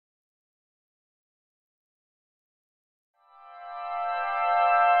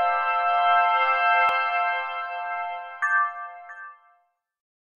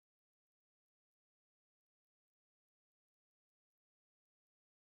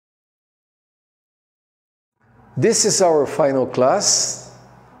This is our final class.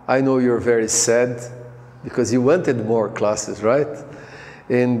 I know you're very sad because you wanted more classes, right?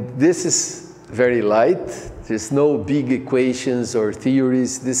 And this is very light. There's no big equations or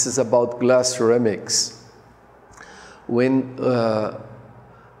theories. This is about glass ceramics. When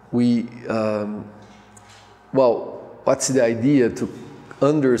well, what's the idea? To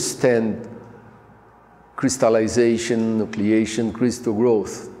understand crystallization, nucleation, crystal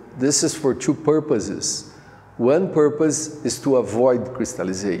growth. This is for two purposes. One purpose is to avoid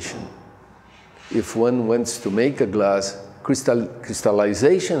crystallization. If one wants to make a glass,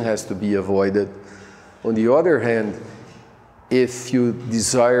 crystallization has to be avoided. On the other hand, if you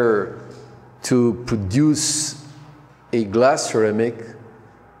desire to produce a glass ceramic,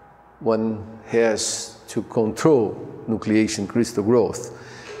 one has to control nucleation crystal growth.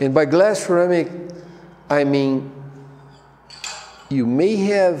 And by glass ceramic, I mean you may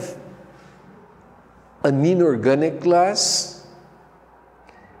have an inorganic glass,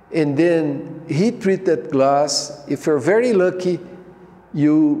 and then heat treat that glass. If you're very lucky,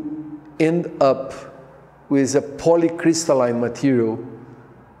 you end up with a polycrystalline material,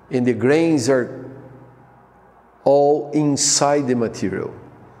 and the grains are all inside the material.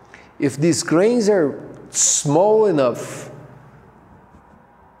 If these grains are small enough,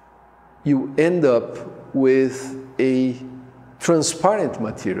 you end up with a transparent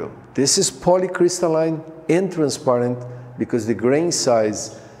material. This is polycrystalline and transparent because the grain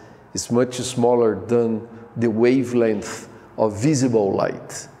size is much smaller than the wavelength of visible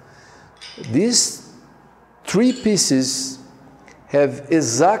light. These three pieces have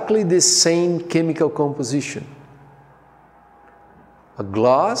exactly the same chemical composition. A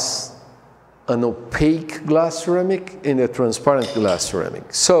glass, an opaque glass ceramic, and a transparent glass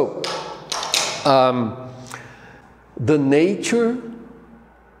ceramic. So, the nature,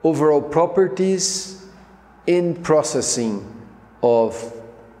 overall properties, and processing of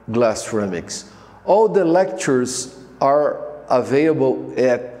glass ceramics. All the lectures are available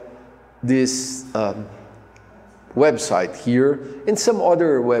at this website here, and some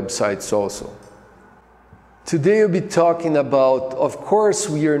other websites also. Today we'll be talking about, of course,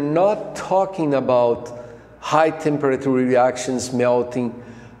 we are not talking about high temperature reactions, melting,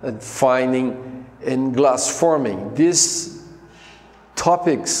 and fining, and glass forming. These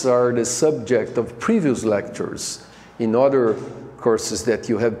topics are the subject of previous lectures in other courses that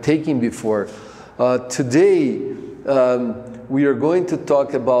you have taken before. Today, we are going to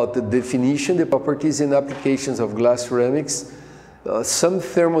talk about the definition, the properties and applications of glass ceramics, some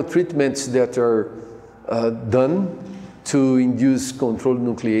thermal treatments that are done to induce controlled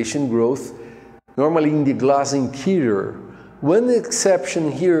nucleation growth, normally in the glass interior. One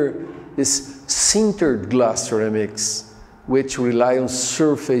exception here is sintered glass ceramics, which rely on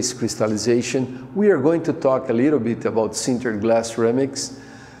surface crystallization. We are going to talk a little bit about sintered glass ceramics.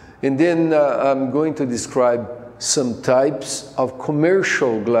 And then I'm going to describe some types of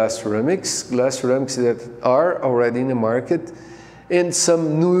commercial glass ceramics that are already in the market, and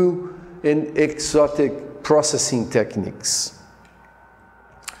some new and exotic processing techniques.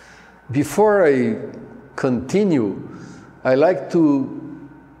 Before I continue, I like to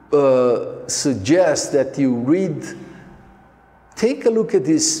suggest that you read, take a look at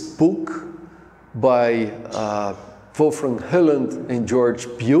this book by Wolfram Hülland and George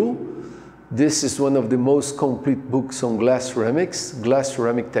Pugh. This is one of the most complete books on glass ceramics, glass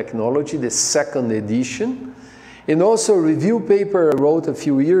ceramic technology, the second edition. And also a review paper I wrote a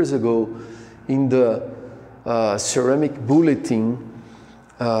few years ago in the Ceramic Bulletin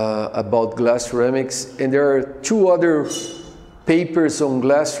about glass ceramics. And there are two other papers on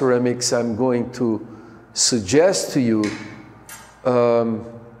glass ceramics I'm going to suggest to you.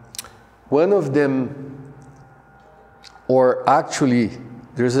 One of them, or actually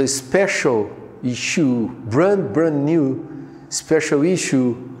there's a special issue, brand new special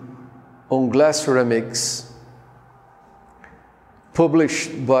issue on glass ceramics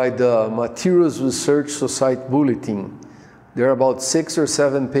published by the Materials Research Society Bulletin. There are about 6 or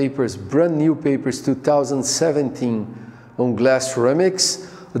 7 papers, brand new papers, 2017, on glass ceramics.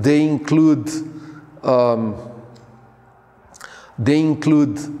 They include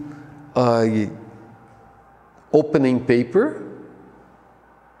opening paper,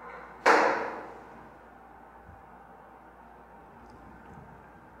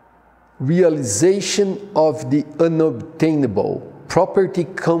 realization of the unobtainable, property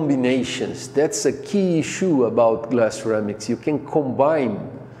combinations. That's a key issue about glass ceramics. You can combine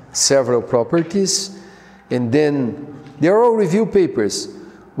several properties, and then there are all review papers.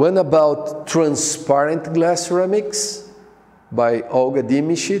 One about transparent glass ceramics by Olga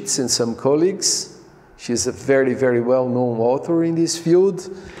Dimischitz and some colleagues. She's a very, very well-known author in this field.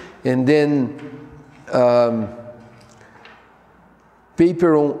 And then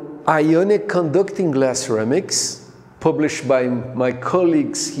paper on ionic conducting glass ceramics, published by my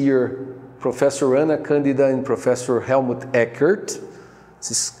colleagues here, Professor Ana Candida and Professor Helmut Eckert.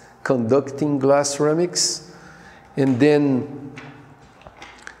 This is conducting glass ceramics. And then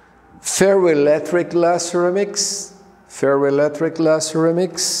ferroelectric glass ceramics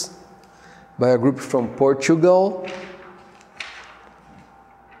by a group from Portugal.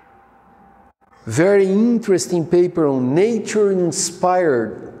 Very interesting paper on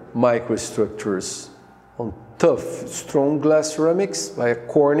nature-inspired microstructures on tough, strong glass ceramics by a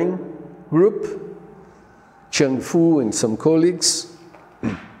Corning group, Chang Fu and some colleagues.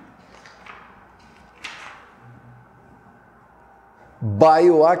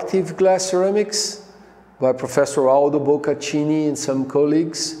 Bioactive glass ceramics by Professor Aldo Boccaccini and some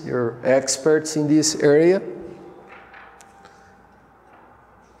colleagues. You're experts in this area.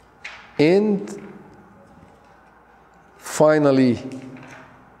 And finally,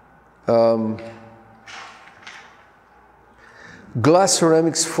 glass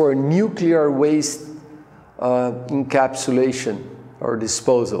ceramics for nuclear waste encapsulation or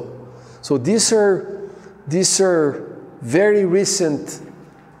disposal. So these are very recent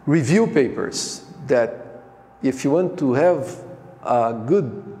review papers that, if you want to have a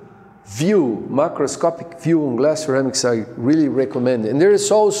good view, macroscopic view on glass ceramics, I really recommend it. And there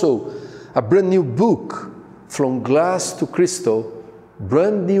is also a brand new book, From Glass to Crystal,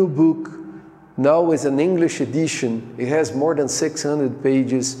 brand new book, now with an English edition. It has more than 600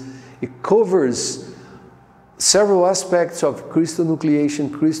 pages. It covers several aspects of crystal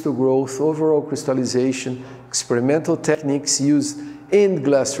nucleation, crystal growth, overall crystallization, experimental techniques used in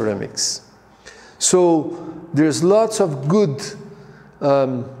glass ceramics. So there's lots of good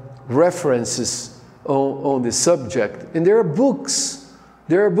references on the subject. And there are books.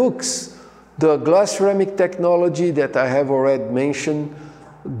 The glass ceramic technology that I have already mentioned,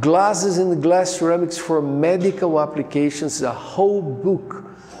 glasses and glass ceramics for medical applications, a whole book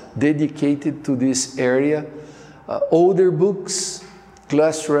dedicated to this area. Older books,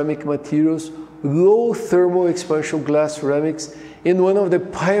 glass ceramic materials, low thermal expansion glass ceramics, and one of the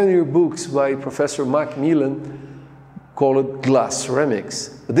pioneer books by Professor Macmillan called Glass Ceramics.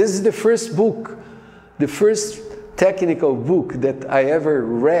 This is the first book, the first technical book that I ever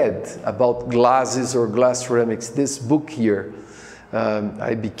read about glasses or glass ceramics, this book here.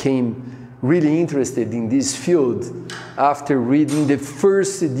 I became really interested in this field after reading the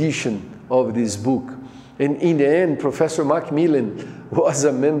first edition of this book. And in the end, Professor Macmillan was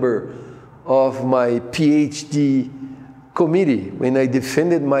a member of my PhD committee. When I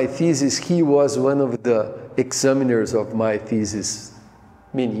defended my thesis, he was one of the examiners of my thesis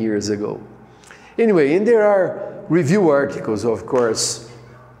many years ago. Anyway, and there are review articles, of course,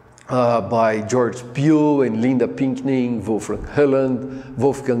 by George Buell and Linda Pinckney, Wolfgang Helland,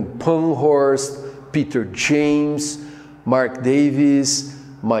 Wolfgang Panhorst, Peter James, Mark Davis,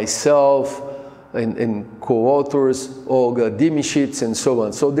 myself, and co-authors, Olga Dimischitz, and so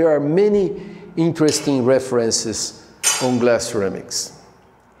on. So there are many interesting references on glass ceramics.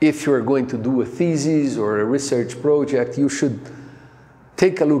 If you're going to do a thesis or a research project, you should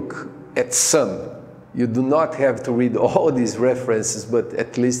take a look at some. You do not have to read all these references, but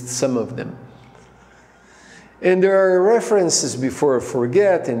at least some of them. And there are references, before I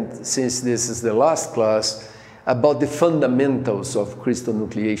forget, and since this is the last class, about the fundamentals of crystal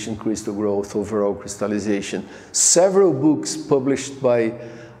nucleation, crystal growth, overall crystallization. Several books published by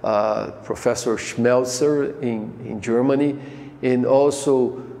Professor Schmelzer in Germany, and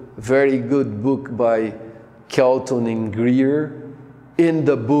also a very good book by Kelton and Greer. In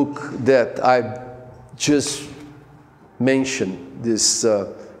the book that I just mentioned, this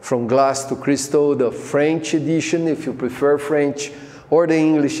From Glass to Crystal, the French edition, if you prefer French, or the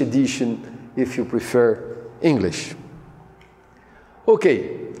English edition, if you prefer English.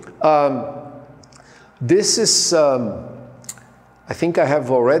 Okay, this is, I think I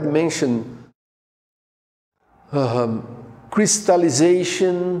have already mentioned,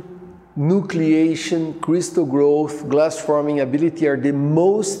 crystallization, nucleation, crystal growth, glass forming ability are the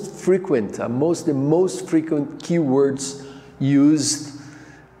most frequent, the most frequent keywords used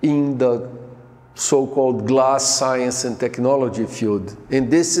in the so-called glass science and technology field.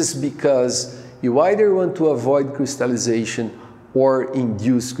 And this is because you either want to avoid crystallization or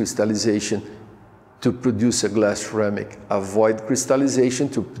induce crystallization to produce a glass ceramic. Avoid crystallization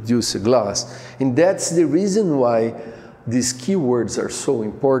to produce a glass. And that's the reason why these keywords are so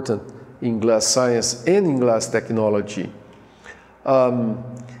important in glass science and in glass technology. And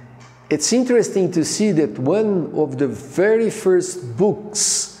it's interesting to see that one of the very first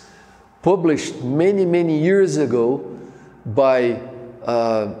books published many, many years ago by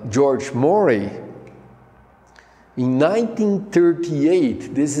George Morey, in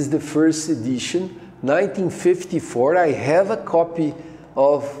 1938, this is the first edition, 1954, I have a copy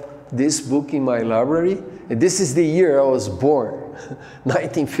of this book in my library, and this is the year I was born,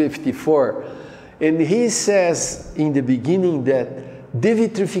 1954. And he says in the beginning that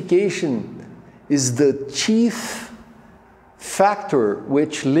devitrification is the chief factor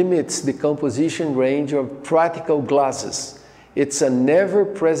which limits the composition range of practical glasses. It's a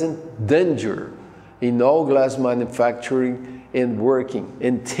never-present danger in all glass manufacturing and working,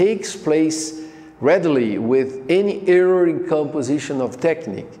 and takes place readily with any error in composition of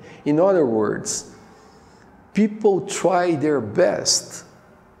technique. In other words, people try their best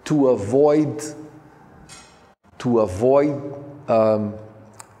to avoid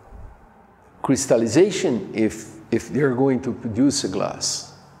crystallization if they're going to produce a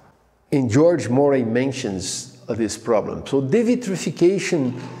glass. And George Morey mentions this problem. So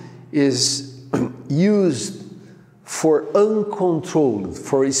devitrification is used for uncontrolled,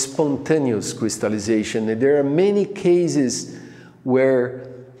 for spontaneous crystallization. And there are many cases where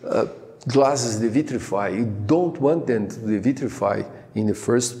glasses devitrify. You don't want them to devitrify in the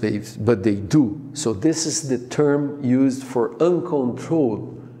first place, but they do. So this is the term used for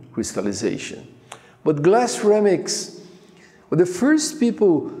uncontrolled crystallization. But glass ceramics, well, the first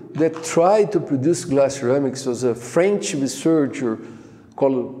people that tried to produce glass ceramics was a French researcher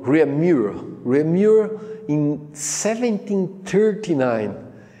called Réaumur. Réaumur, in 1739,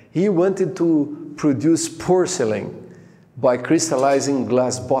 he wanted to produce porcelain by crystallizing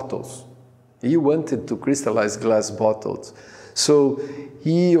glass bottles. He wanted to crystallize glass bottles. So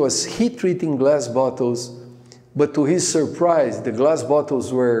he was heat-treating glass bottles, but to his surprise, the glass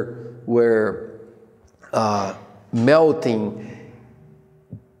bottles were melting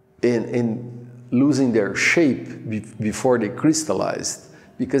and losing their shape before they crystallized.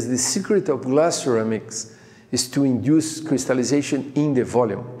 Because the secret of glass ceramics is to induce crystallization in the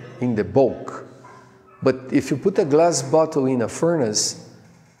volume, in the bulk. But if you put a glass bottle in a furnace,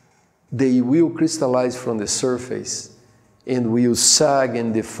 they will crystallize from the surface and will sag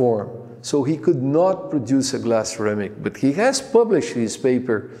and deform. So he could not produce a glass ceramic, but he has published his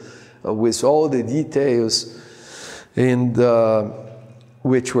paper with all the details, and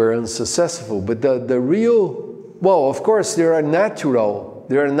which were unsuccessful. But the real, well, of course, there are natural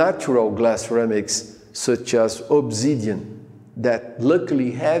glass ceramics, such as obsidian, that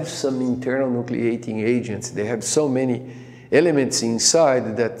luckily have some internal nucleating agents. They have so many elements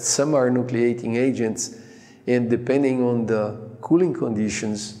inside that some are nucleating agents, and depending on the cooling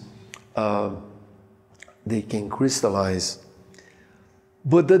conditions, they can crystallize.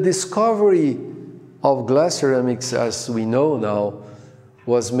 But the discovery of glass ceramics, as we know now,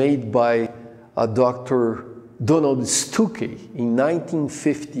 was made by a Dr. Donald Stuckey in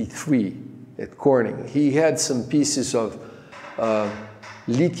 1953 at Corning. He had some pieces of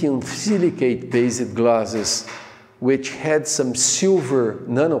lithium silicate-based glasses which had some silver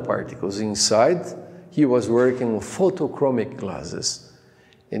nanoparticles inside. He was working on photochromic glasses,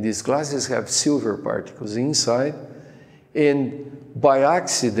 and these glasses have silver particles inside, and by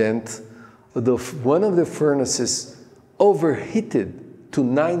accident, one of the furnaces overheated to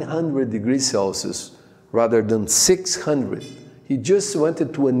 900 degrees Celsius rather than 600. He just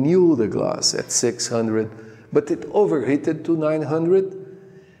wanted to anneal the glass at 600, but it overheated to 900,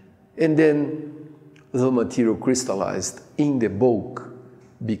 and then the material crystallized in the bulk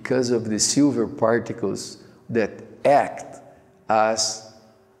because of the silver particles that act as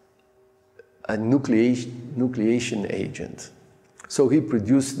a nucleation agent. So he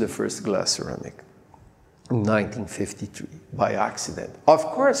produced the first glass ceramic in 1953 by accident. Of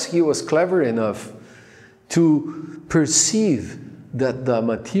course, he was clever enough to perceive that the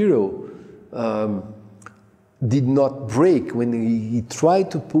material did not break when he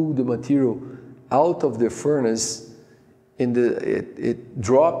tried to pull the material out of the furnace, and it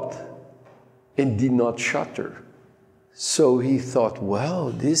dropped and did not shatter. So he thought,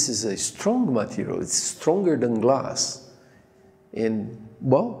 well, this is a strong material. It's stronger than glass. And,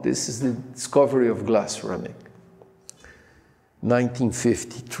 well, this is the discovery of glass ceramic,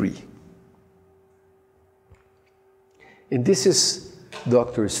 1953. And this is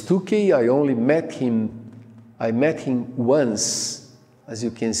Dr. Stuckey. I met him once, as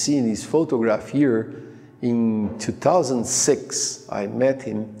you can see in his photograph here, in 2006. I met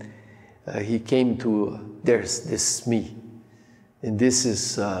him. He came to, this is me. And this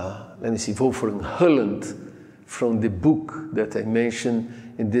is, let me see, Wolfgang Holland from the book that I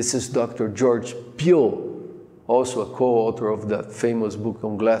mentioned, and this is Dr. George Pio, also a co-author of the famous book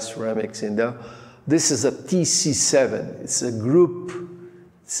on glass ceramics. And this is a TC7. It's a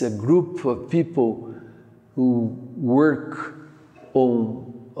group of people who work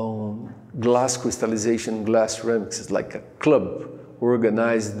on glass crystallization, glass ceramics. It's like a club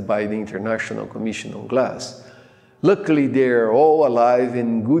organized by the International Commission on Glass. Luckily, they're all alive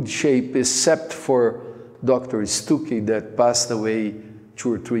in good shape, except for Dr. Stuckey that passed away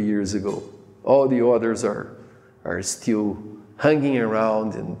 2 or 3 years ago. All the others are still hanging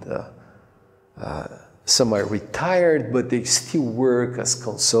around, and some are retired, but they still work as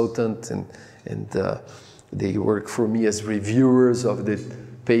consultants, and they work for me as reviewers of the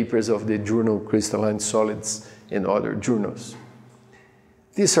papers of the journal Crystalline Solids and other journals.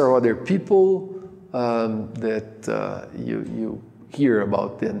 These are other people that you hear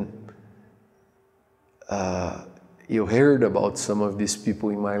about them. You heard about some of these people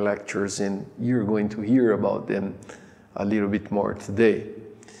in my lectures, and you're going to hear about them a little bit more today.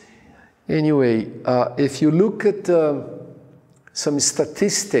 Anyway, if you look at some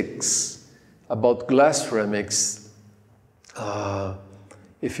statistics about glass ceramics,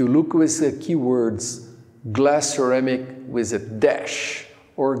 if you look with the keywords glass ceramic with a dash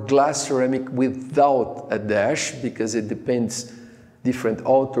or glass ceramic without a dash, because it depends, different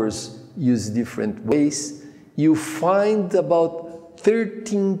authors use different ways, you find about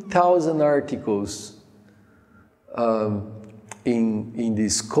 13,000 articles in the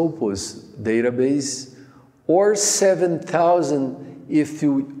Scopus database, or 7,000 if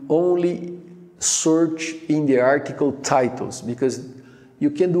you only search in the article titles, because you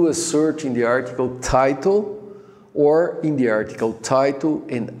can do a search in the article title or in the article title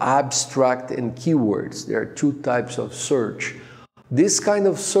and abstract and keywords. There are 2 types of search. This kind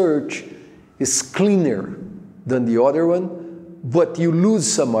of search is cleaner than the other one, but you lose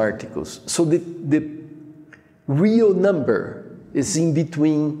some articles. So the real number is in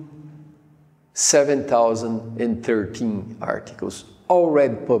between 7,000 and 13 articles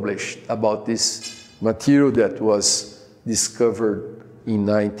already published about this material that was discovered in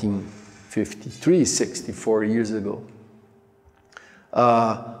 1953, 64 years ago.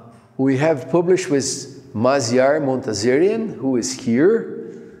 We have published with Maziar Montazerian, who is here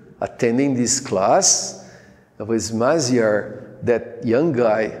attending this class. With Maziar, that young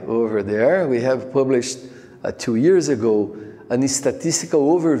guy over there, we have published 2 years ago a statistical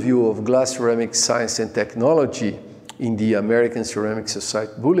overview of glass ceramic science and technology in the American Ceramic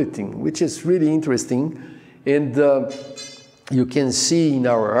Society Bulletin, which is really interesting. And you can see in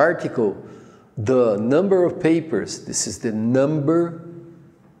our article the number of papers. This is the number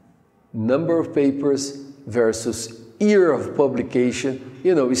of papers versus year of publication.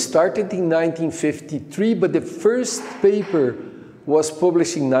 You know, we started in 1953, but the first paper was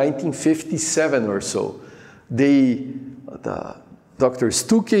published in 1957 or so. Dr.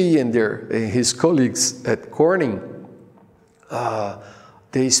 Stuckey and his colleagues at Corning,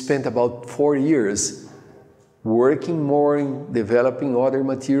 they spent about 4 years working more in developing other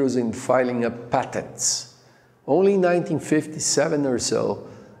materials and filing up patents. Only in 1957 or so,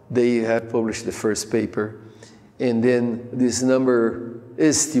 they had published the first paper. And then this number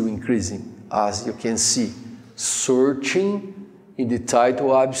is still increasing, as you can see. Searching in the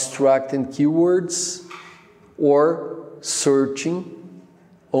title, abstract, and keywords, or searching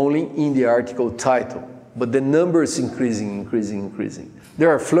only in the article title. But the number is increasing. There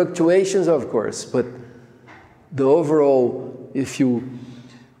are fluctuations, of course, but the overall, if you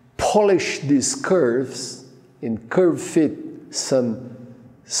polish these curves and curve fit some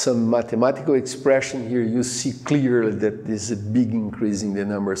mathematical expression here, you see clearly that there's a big increase in the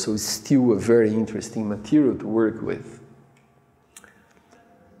number. So it's still a very interesting material to work with.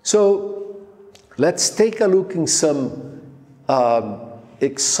 So let's take a look in some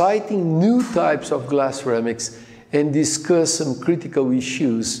exciting new types of glass ceramics and discuss some critical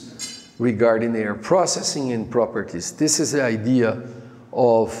issues regarding their processing and properties. This is the idea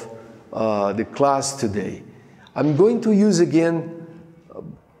of the class today. I'm going to use again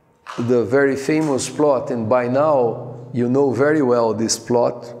the very famous plot, and by now you know very well this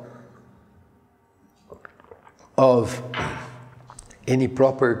plot of any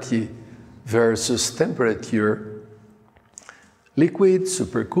property versus temperature, liquid,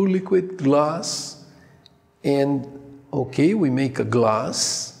 supercooled liquid, glass, and okay, we make a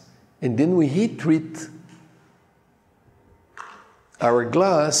glass, and then we heat treat our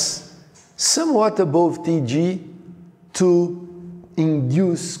glass somewhat above Tg to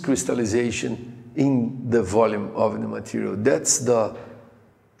induce crystallization in the volume of the material. That's the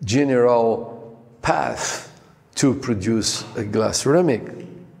general path to produce a glass ceramic.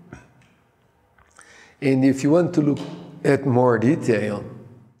 And if you want to look at more detail,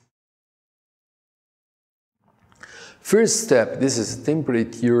 first step, this is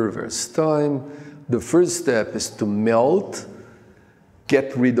temperature versus time. The first step is to melt,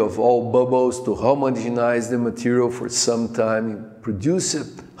 get rid of all bubbles, to homogenize the material for some time, you produce a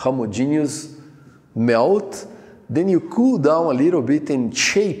homogeneous melt, then you cool down a little bit and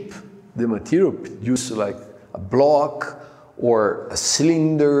shape the material, produce like a block or a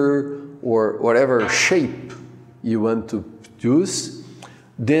cylinder or whatever shape you want to produce.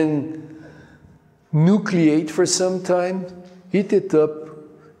 Then nucleate for some time, heat it up,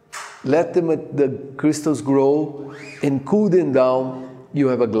 let the crystals grow, and cool them down, you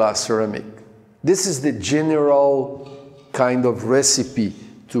have a glass ceramic. This is the general kind of recipe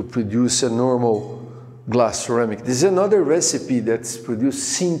to produce a normal glass ceramic. This is another recipe that's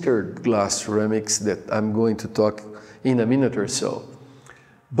produced sintered glass ceramics that I'm going to talk in a minute or so.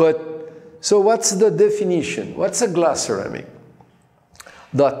 So what's the definition? What's a glass ceramic?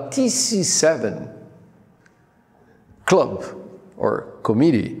 The TC7 club or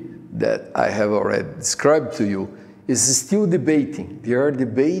committee that I have already described to you is still debating. They are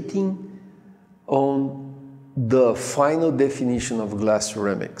debating on the final definition of glass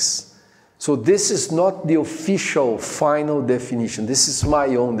ceramics. So this is not the official final definition. This is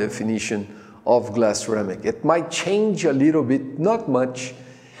my own definition of glass ceramic. It might change a little bit, not much,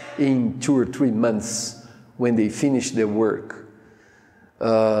 in 2 or 3 months when they finish their work.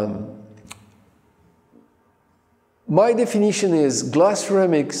 My definition is glass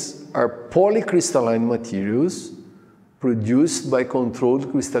ceramics are polycrystalline materials produced by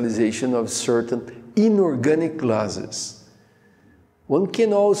controlled crystallization of certain inorganic glasses. One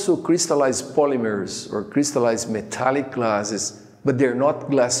can also crystallize polymers or crystallize metallic glasses, but they're not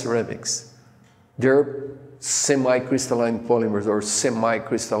glass ceramics. They're semi-crystalline polymers or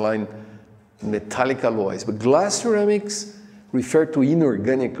semi-crystalline metallic alloys. But glass ceramics refer to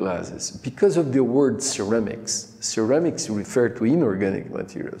inorganic glasses because of the word ceramics. Ceramics refer to inorganic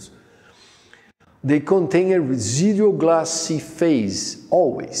materials. They contain a residual glassy phase,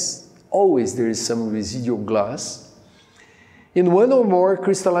 always. Always there is some residual glass. In one or more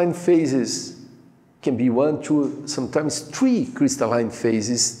crystalline phases, can be 1, 2, sometimes 3 crystalline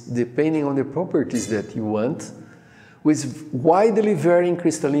phases, depending on the properties that you want, with widely varying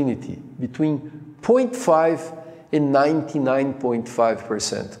crystallinity, between 0.5 and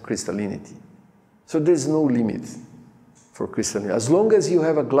 99.5% crystallinity. So there's no limit for crystallinity. As long as you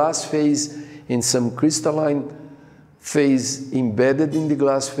have a glass phase and some crystalline phase embedded in the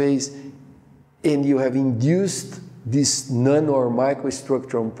glass phase, and you have induced this nano or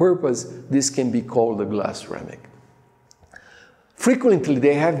microstructure on purpose, this can be called a glass ceramic. Frequently,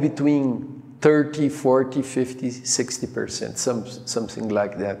 they have between 30, 40, 50, 60%, something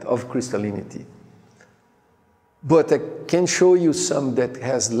like that, of crystallinity. But I can show you some that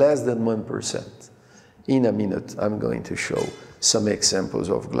has less than 1%. In a minute, I'm going to show some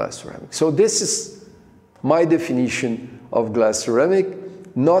examples of glass ceramic. So this is my definition of glass ceramic,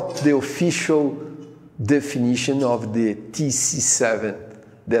 not the official definition of the TC7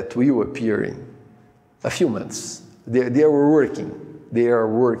 that will appear in a few months. They are working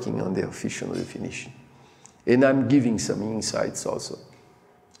on the official definition. And I'm giving some insights also.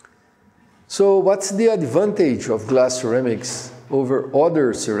 So what's the advantage of glass ceramics over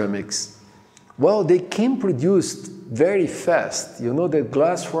other ceramics? Well, they can produce very fast. You know that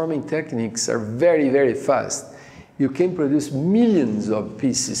glass forming techniques are very, very fast. You can produce millions of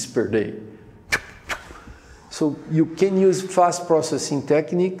pieces per day. So you can use fast processing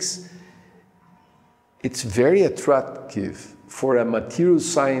techniques. It's very attractive for a materials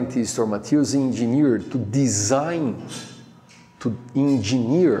scientist or materials engineer to design, to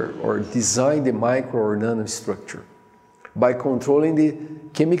engineer or design the micro or nanostructure by controlling the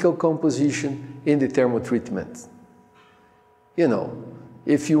chemical composition and the thermotreatment. You know,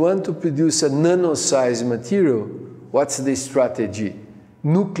 if you want to produce a nano-sized material, what's the strategy?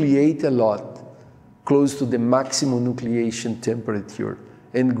 Nucleate a lot, close to the maximum nucleation temperature,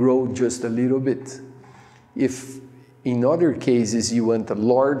 and grow just a little bit. If in other cases you want a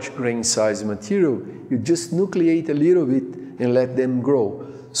large grain size material, you just nucleate a little bit and let them grow.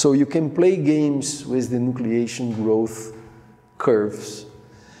 So you can play games with the nucleation growth curves.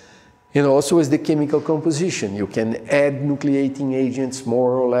 And also with the chemical composition. You can add nucleating agents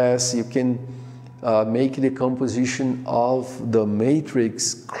more or less. You can make the composition of the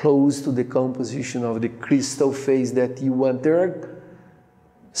matrix close to the composition of the crystal phase that you want. There are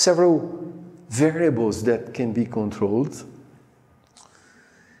several variables that can be controlled.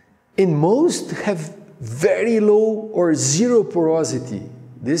 And most have very low or zero porosity.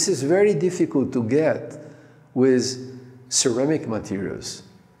 This is very difficult to get with ceramic materials.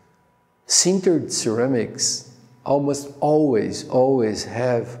 Sintered ceramics almost always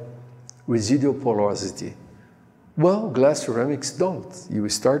have residual porosity. Well, glass ceramics don't. You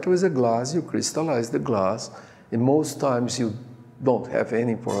start with a glass, you crystallize the glass, and most times you don't have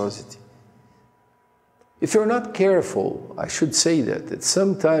any porosity. If you're not careful, I should say that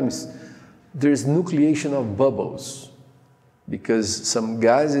sometimes there's nucleation of bubbles because some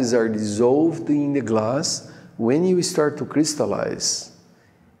gases are dissolved in the glass when you start to crystallize.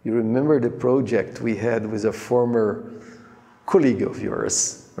 You remember the project we had with a former colleague of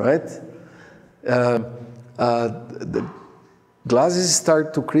yours, right? The glasses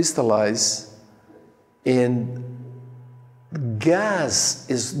start to crystallize and gas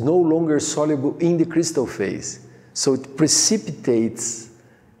is no longer soluble in the crystal phase. So it precipitates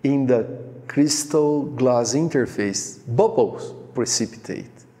in the crystal glass interface. Bubbles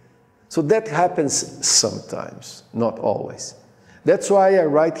precipitate. So that happens sometimes, not always. That's why I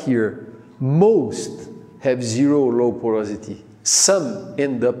write here, most have zero or low porosity. Some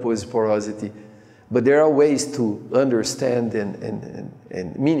end up with porosity. But there are ways to understand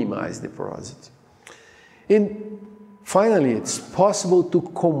and minimize the porosity. And finally, it's possible to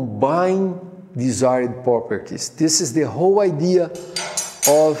combine desired properties. This is the whole idea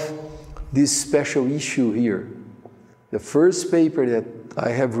of this special issue here. The first paper that I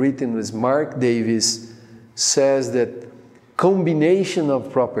have written with Mark Davis says that combination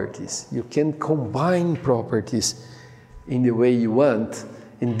of properties, you can combine properties in the way you want.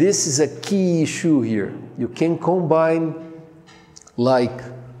 And this is a key issue here. You can combine like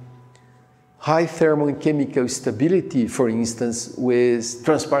high thermal and chemical stability, for instance, with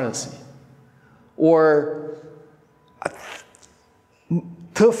transparency, or a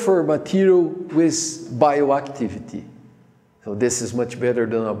tougher material with bioactivity. So this is much better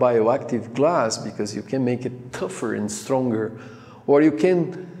than a bioactive glass because you can make it tougher and stronger. Or you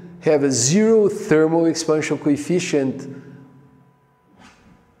can have a zero thermal expansion coefficient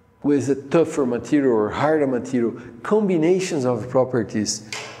with a tougher material or harder material. Combinations of properties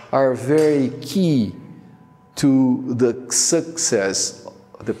are very key to the success,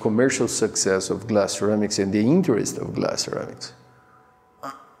 the commercial success of glass ceramics and the interest of glass ceramics.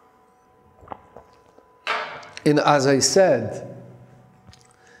 And as I said,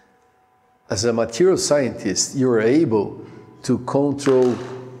 as a material scientist, you are able to control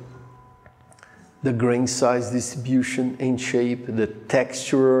the grain size distribution and shape, the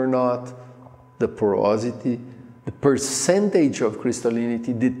texture or not, the porosity, the percentage of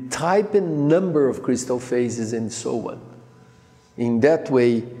crystallinity, the type and number of crystal phases, and so on. In that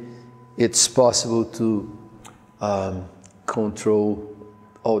way, it's possible to control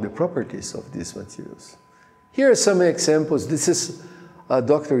all the properties of these materials. Here are some examples. This is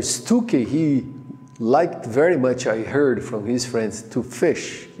Dr. Stuckey. He liked very much, I heard from his friends, to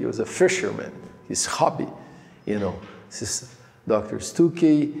fish. He was a fisherman, his hobby, you know. This is Dr.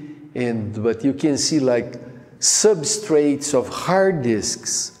 Stuckey, but you can see like substrates of hard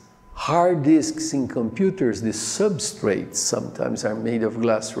disks in computers. The substrates sometimes are made of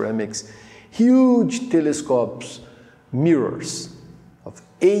glass ceramics. Huge telescopes, mirrors of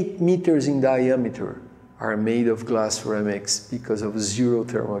 8 meters in diameter are made of glass ceramics because of zero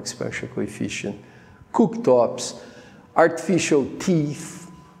thermal expansion coefficient. Cooktops, artificial teeth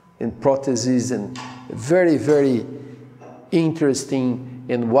and prostheses, and very, very interesting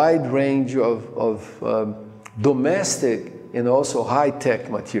and wide range of domestic and also high-tech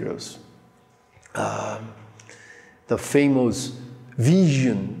materials. The famous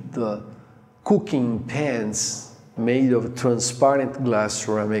Vision, the cooking pans made of transparent glass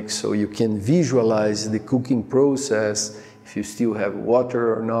ceramics, so you can visualize the cooking process, if you still have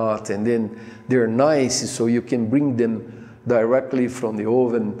water or not, and then they're nice, so you can bring them directly from the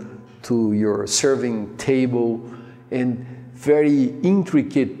oven to your serving table, and very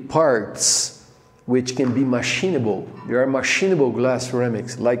intricate parts which can be machinable. There are machinable glass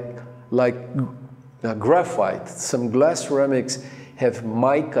ceramics, like graphite. Some glass ceramics have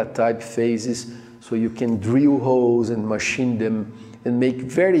mica-type phases, so you can drill holes and machine them and make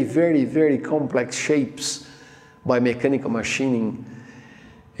very, very, very complex shapes by mechanical machining.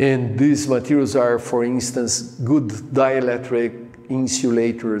 And these materials are, for instance, good dielectric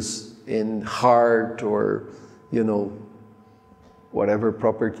insulators in hard or, you know, whatever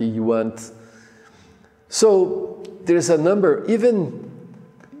property you want. So there's a number, even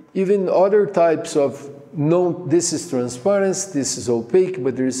other types of, no, this is transparent, this is opaque,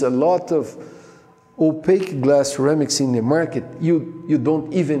 but there's a lot of opaque glass ceramics in the market, you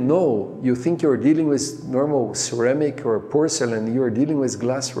don't even know. You think you're dealing with normal ceramic or porcelain, you're dealing with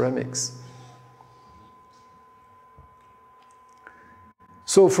glass ceramics.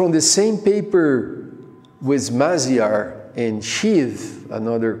 So from the same paper with Maziar and Shiv,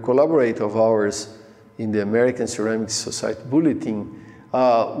 another collaborator of ours in the American Ceramics Society Bulletin,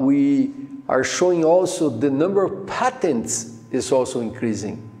 we are showing also the number of patents is also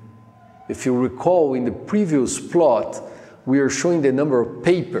increasing. If you recall in the previous plot, we are showing the number of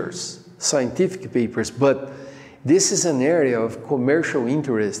papers, scientific papers, but this is an area of commercial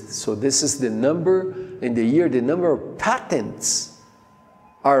interest. So this is the number in the year, the number of patents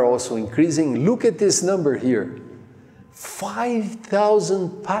are also increasing. Look at this number here.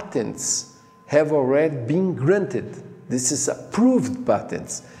 5,000 patents have already been granted. This is approved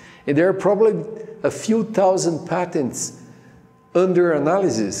patents. And there are probably a few thousand patents under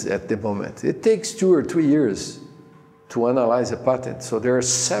analysis at the moment. It takes 2 or 3 years to analyze a patent. So there are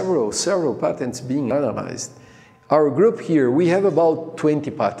several patents being analyzed. Our group here, we have about 20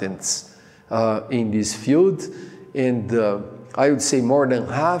 patents in this field, and I would say more than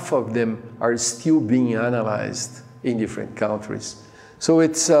half of them are still being analyzed in different countries. So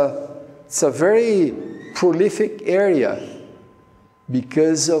it's a very prolific area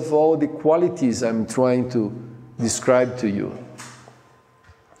because of all the qualities I'm trying to describe to you.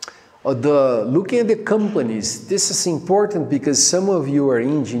 Looking at the companies, this is important because some of you are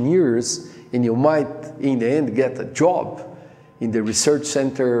engineers and you might in the end get a job in the research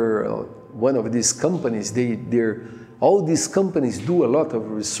center, one of these companies. All these companies do a lot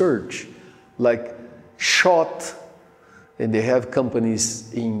of research, like Schott, and they have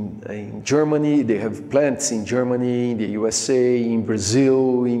companies in Germany, they have plants in Germany, in the USA, in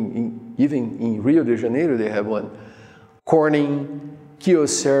Brazil, even in Rio de Janeiro they have one. Corning,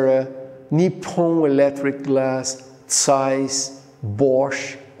 Kyocera, Nippon Electric Glass, Zeiss,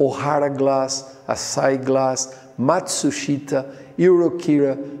 Bosch, Ohara Glass, Asahi Glass, Matsushita,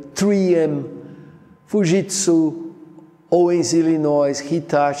 Eurokira, 3M, Fujitsu, Owens Illinois,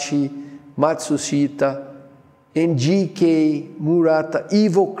 Hitachi, Matsushita, NGK, Murata,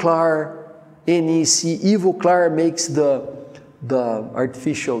 Ivoclar, NEC. Ivoclar makes the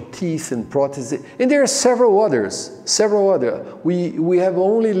artificial teeth and prostheses, and there are several others. We have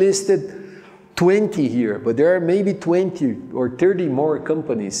only listed 20 here, but there are maybe 20 or 30 more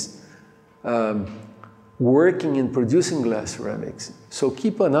companies working and producing glass ceramics. So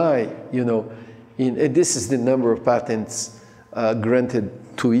keep an eye, and this is the number of patents granted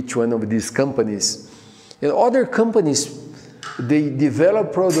to each one of these companies. And other companies, they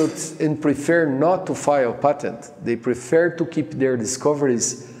develop products and prefer not to file patent. They prefer to keep their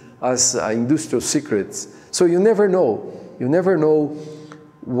discoveries as industrial secrets. So you never know. You never know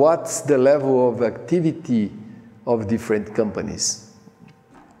what's the level of activity of different companies.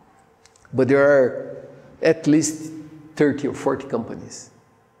 But there are at least 30 or 40 companies.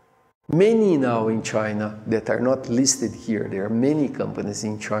 Many now in China that are not listed here. There are many companies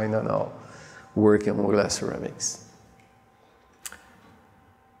in China now working on glass ceramics.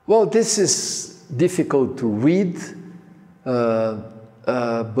 Well, this is difficult to read, but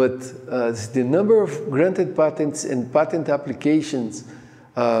the number of granted patents and patent applications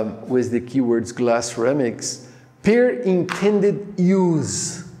with the keywords glass ceramics per intended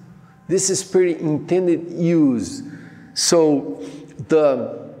use. This is per intended use. So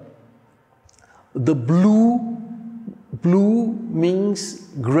the blue means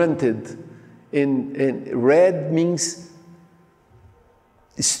granted, and red means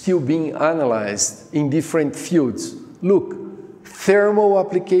still being analyzed in different fields. Look, thermal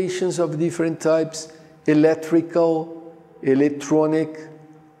applications of different types, electrical, electronic,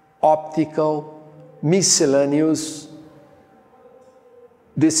 optical, miscellaneous.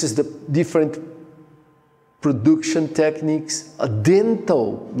 This is the different production techniques,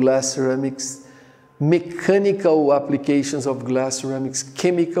 dental glass ceramics, mechanical applications of glass ceramics,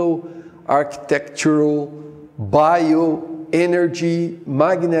 chemical, architectural, bio, energy,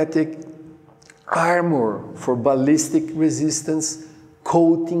 magnetic, armor for ballistic resistance,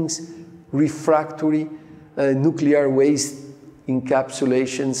 coatings, refractory, nuclear waste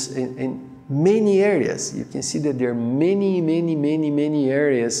encapsulations, in many areas. You can see that there are many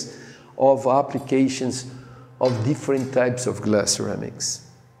areas of applications of different types of glass ceramics.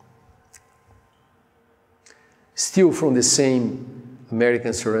 Still from the same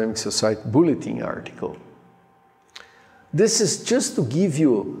American Ceramic Society Bulletin article. This is just to give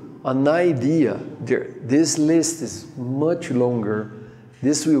you an idea. This list is much longer.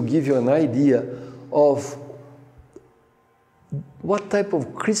 This will give you an idea of what type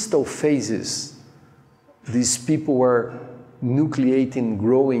of crystal phases these people were nucleating,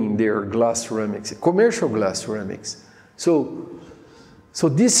 growing their glass ceramics, commercial glass ceramics. So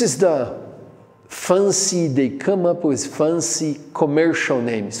this is the fancy, they come up with fancy commercial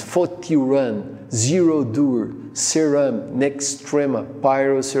names: Photiran, Zero Dur, Ceram, Nextrema,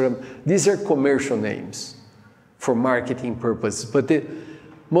 Pyroceram. These are commercial names for marketing purposes. But the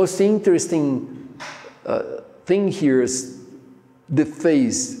most interesting thing here is the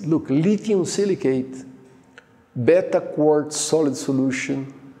phase. Look, lithium silicate, beta quartz solid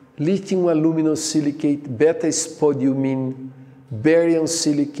solution, lithium aluminosilicate, beta spodumene, barium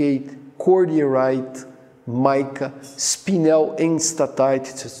silicate, cordierite, mica, spinel enstatite,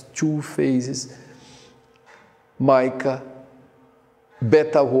 just 2 phases, mica,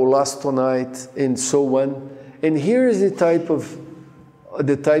 beta holastonite, and so on. And here is the type of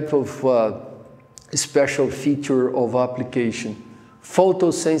special feature of application: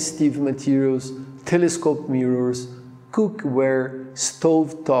 photosensitive materials, telescope mirrors, cookware,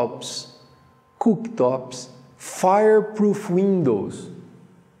 stove tops, cooktops, fireproof windows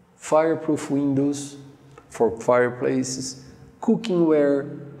for fireplaces,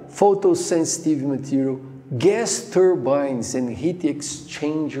 cookingware, photosensitive material, gas turbines and heat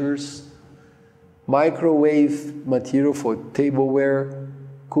exchangers, microwave material for tableware,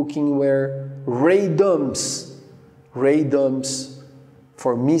 cookingware, radomes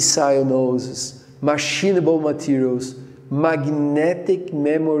for missile noses, machinable materials, magnetic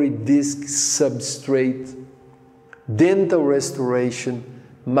memory disk substrate, dental restoration,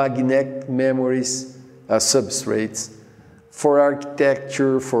 magnetic memories substrates, for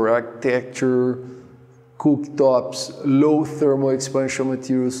architecture, cooktops, low thermal expansion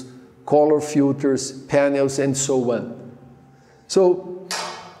materials, color filters, panels, and so on. So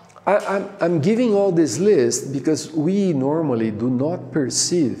I'm giving all this list because we normally do not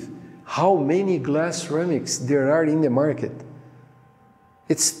perceive how many glass ceramics there are in the market.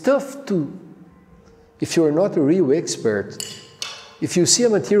 It's tough to, if you're not a real expert, if you see a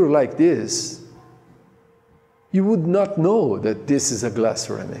material like this, you would not know that this is a glass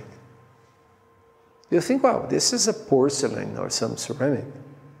ceramic. You think, wow, this is a porcelain or some ceramic.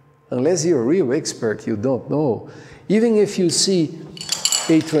 Unless you're a real expert, you don't know. Even if you see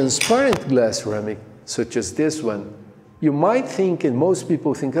a transparent glass ceramic, such as this one, you might think, and most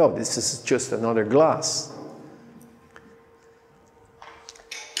people think, oh, this is just another glass.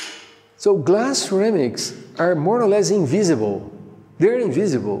 So glass ceramics are more or less invisible. They're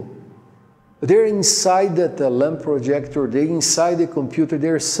invisible. They're inside that lamp projector, they're inside the computer,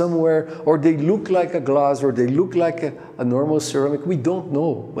 they're somewhere, or they look like a glass, or they look like a normal ceramic. We don't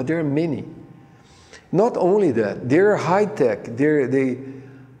know, but there are many. Not only that, they're high-tech, they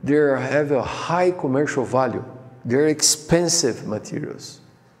have a high commercial value. They're expensive materials.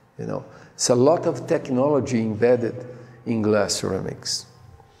 You know, it's a lot of technology embedded in glass ceramics.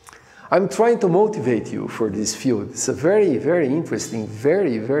 I'm trying to motivate you for this field. It's a very, very interesting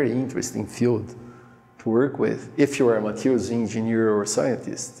field to work with if you are a materials engineer or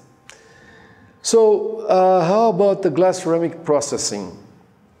scientist. So how about the glass ceramic processing?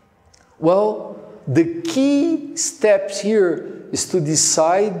 Well, the key steps here is to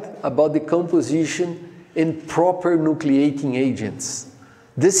decide about the composition and proper nucleating agents.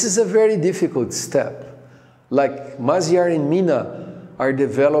 This is a very difficult step. Like Maziar and Mina are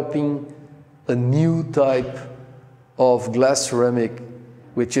developing a new type of glass ceramic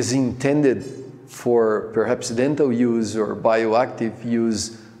which is intended for perhaps dental use or bioactive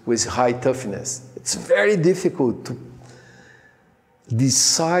use with high toughness. It's very difficult to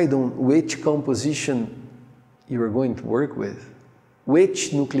decide on which composition you are going to work with,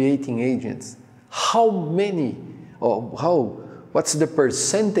 which nucleating agents, how many, or what's the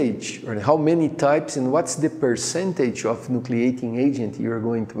percentage, or how many types, and what's the percentage of nucleating agent you're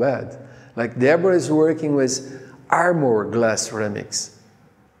going to add. Like Deborah is working with armor glass ceramics.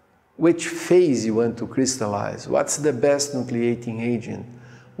 Which phase you want to crystallize? What's the best nucleating agent?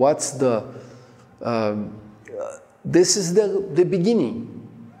 What's the, this is the beginning,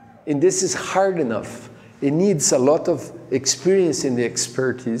 and this is hard enough. It needs a lot of experience in the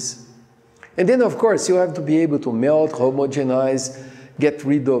expertise. And then, of course, you have to be able to melt, homogenize, get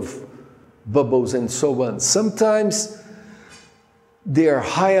rid of bubbles, and so on. Sometimes they are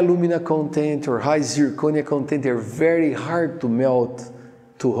high alumina content or high zirconia content. They're very hard to melt,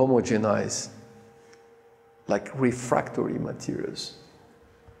 to homogenize, like refractory materials.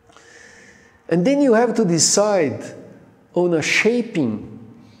 And then you have to decide on a shaping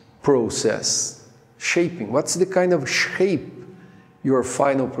process. Shaping, what's the kind of shape your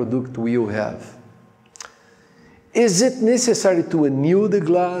final product will have? Is it necessary to anneal the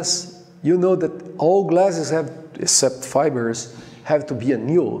glass You know that all glasses have, except fibers, have to be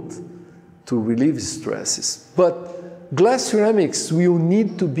annealed to relieve stresses. But glass ceramics will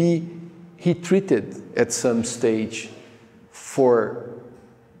need to be heat treated at some stage for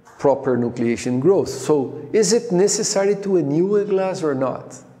proper nucleation growth. So is it necessary to anneal a glass or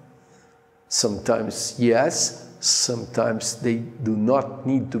not? Sometimes yes, sometimes they do not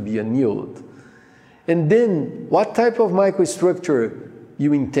need to be annealed. And then what type of microstructure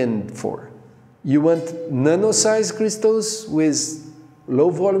you intend for? You want nano-sized crystals with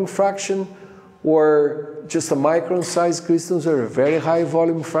low volume fraction, or just a micron-sized crystals or a very high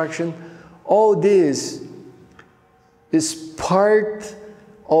volume fraction? All this is part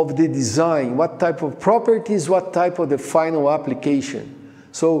of the design, what type of properties, what type of the final application.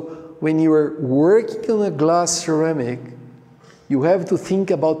 So when you are working on a glass ceramic, you have to think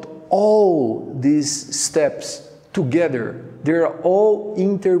about all these steps together. They're all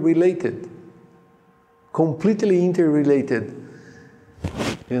interrelated, completely interrelated.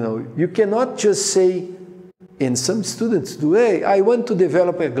 You know, you cannot just say, and some students do, hey, I want to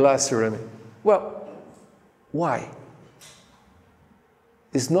develop a glass ceramic. Well, why?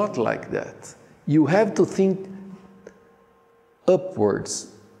 It's not like that. You have to think upwards.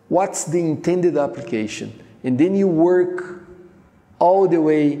 What's the intended application? And then you work all the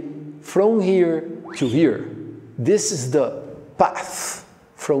way from here to here. This is the path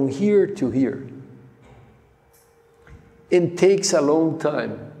from here to here. It takes a long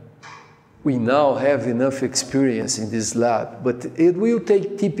time. We now have enough experience in this lab, but it will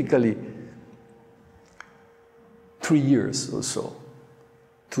take typically 3 years or so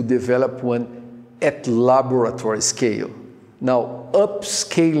to develop one at laboratory scale. Now,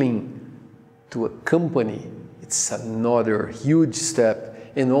 upscaling to a company, it's another huge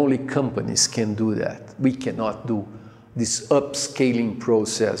step, and only companies can do that. We cannot do this upscaling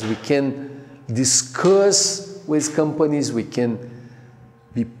process. We can discuss with companies, we can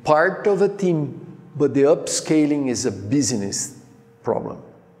be part of a team, but the upscaling is a business problem.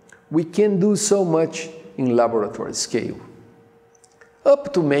 We can do so much in laboratory scale.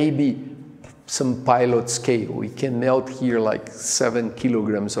 Up to maybe some pilot scale. We can melt here like 7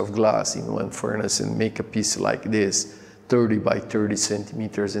 kilograms of glass in one furnace and make a piece like this, 30 by 30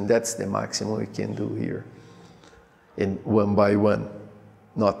 centimeters, and that's the maximum we can do here. And one by one,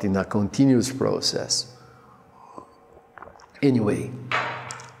 not in a continuous process. Anyway,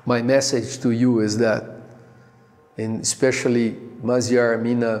 my message to you is that, and especially Maziar,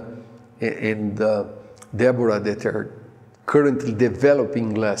 Mina, and Deborah that are currently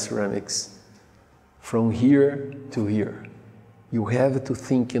developing glass ceramics, from here to here, you have to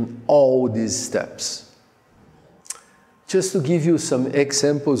think in all these steps. Just to give you some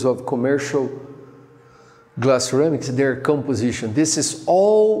examples of commercial glass ceramics, their composition. This is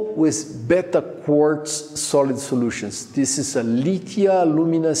all with beta quartz solid solutions. This is a lithium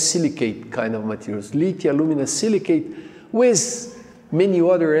alumina silicate kind of materials. Lithium alumina silicate with many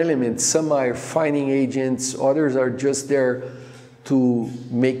other elements. Some are refining agents, others are just there to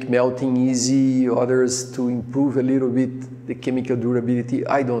make melting easy, others to improve a little bit the chemical durability.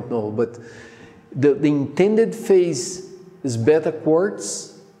 I don't know, but the intended phase is beta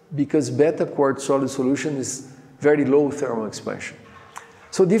quartz, because beta quartz solid solution is very low thermal expansion.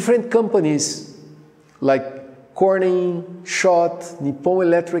 So different companies like Corning, Schott, Nippon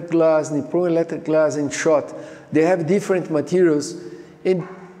Electric Glass, and Schott, they have different materials. And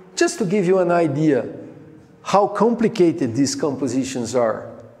just to give you an idea how complicated these compositions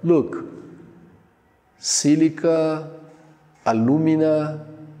are, look, silica, alumina,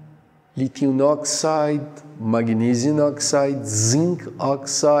 lithium oxide, magnesium oxide, zinc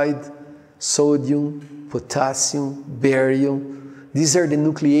oxide, sodium, potassium, barium. These are the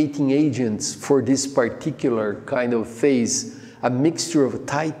nucleating agents for this particular kind of phase, a mixture of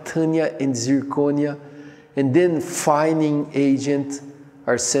titania and zirconia, and then fining agent,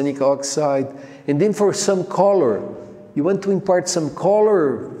 arsenic oxide, and then for some color, you want to impart some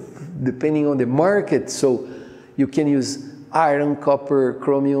color depending on the market, so you can use iron, copper,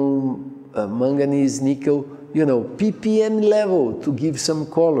 chromium, manganese, nickel, you know, ppm level to give some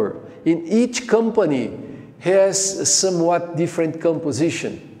color. In each company has a somewhat different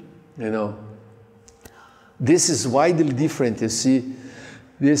composition, you know. This is widely different, you see.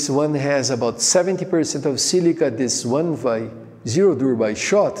 This one has about 70% of silica, this one by Zero Dur by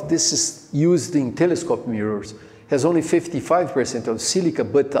Schott, this is used in telescope mirrors, has only 55% of silica,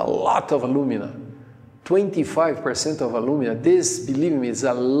 but a lot of alumina. 25% of alumina. This, believe me, is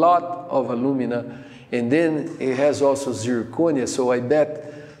a lot of alumina. And then it has also zirconia, so I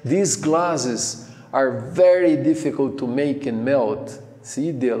bet these glasses are very difficult to make and melt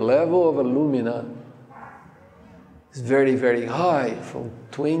See, the level of alumina is very, very high, from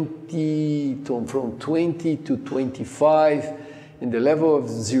 20 to 25, and the level of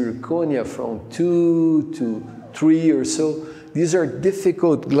zirconia from 2 to 3 or so. These are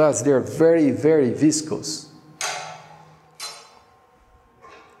difficult glass. They are very, very viscous.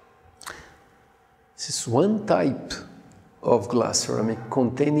 This is one type of glass ceramic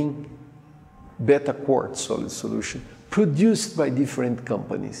containing beta quartz solid solution, produced by different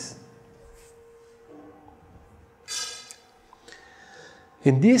companies.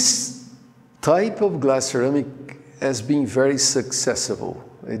 And this type of glass ceramic has been very successful.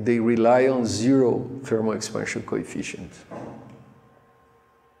 They rely on zero thermal expansion coefficient.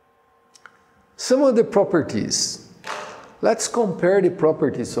 Some of the properties. Let's compare the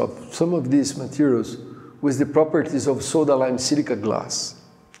properties of some of these materials with the properties of soda lime silica glass.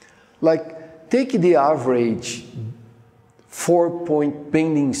 Like, take the average 4-point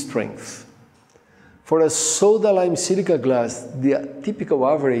bending strength. For a soda lime silica glass, the typical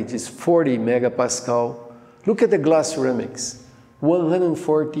average is 40 megapascal. Look at the glass ceramics,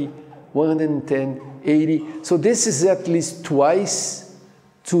 140, 110, 80. So this is at least twice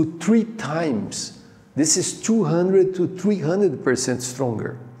to 3 times. This is 200 to 300%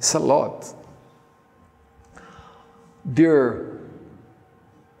 stronger. It's a lot. They're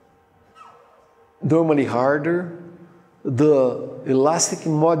normally harder. The elastic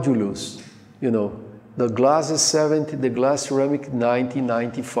modulus, you know, the glass is 70, the glass ceramic 90,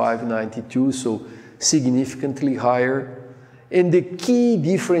 95, 92, so significantly higher. And the key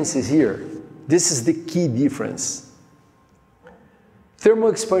difference is here. This is the key difference. Thermal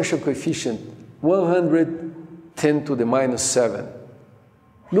expansion coefficient, 110 to the minus 7.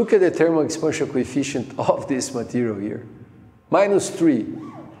 Look at the thermal expansion coefficient of this material here. Minus 3,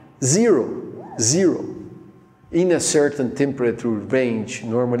 0, 0. In a certain temperature range,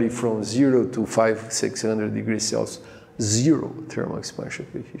 normally from 0 to 500–600 degrees Celsius, 0 thermal expansion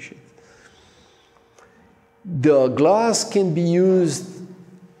coefficient. The glass can be used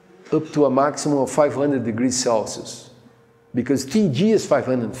up to a maximum of 500 degrees Celsius because TG is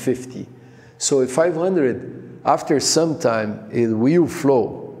 550. So at 500, after some time, it will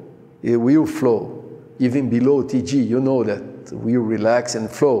flow. It will flow. Even below TG, you know that it will relax and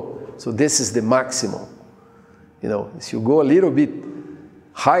flow. So this is the maximum. You know, if you go a little bit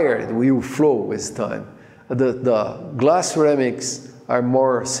higher, it will flow with time. The glass ceramics are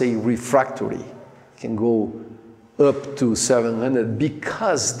more, say, refractory. Can go up to 700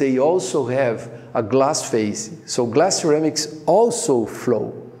 because they also have a glass phase. So glass ceramics also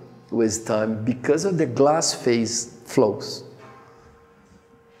flow with time because of the glass phase flows.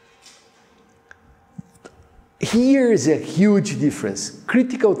 Here is a huge difference.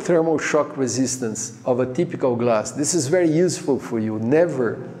 Critical thermal shock resistance of a typical glass. This is very useful for you.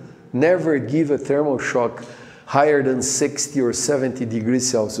 Never give a thermal shock higher than 60 or 70 degrees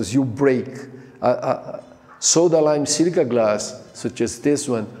Celsius. You break. Soda lime silica glass, such as this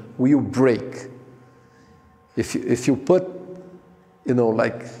one, will break. If you put, you know,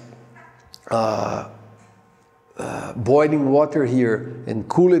 like boiling water here and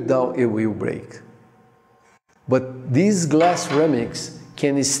cool it down, it will break. But these glass ceramics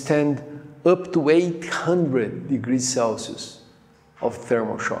can stand up to 800 degrees Celsius of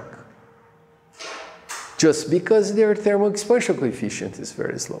thermal shock, just because their thermal expansion coefficient is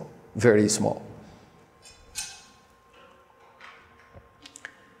very slow, very small.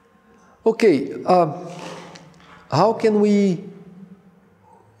 Okay, how can we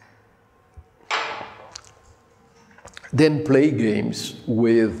then play games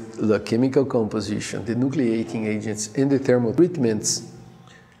with the chemical composition, the nucleating agents, and the thermal treatments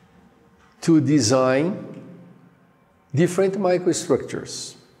to design different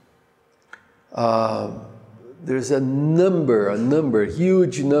microstructures? There's a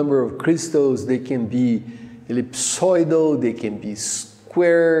huge number of crystals. They can be ellipsoidal, they can be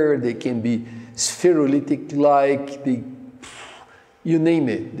square, they can be spherolytic-like, you name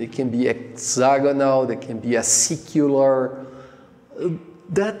it. They can be hexagonal, they can be acicular.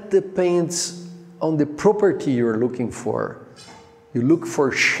 That depends on the property you're looking for. You look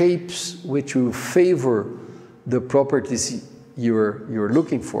for shapes which will favor the properties you're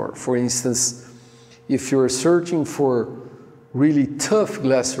looking for. For instance, if you're searching for really tough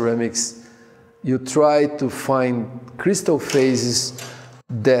glass ceramics, you try to find crystal phases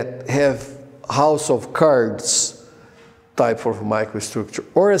that have house of cards type of microstructure,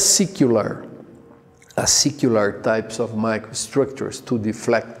 or acicular types of microstructures to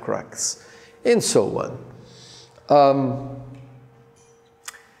deflect cracks, and so on.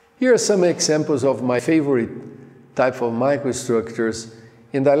 Here are some examples of my favorite type of microstructures.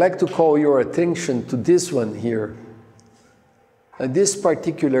 And I like to call your attention to this one here. This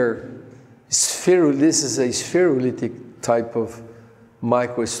particular this is a spherolytic type of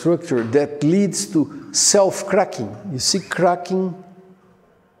microstructure that leads to self-cracking. You see cracking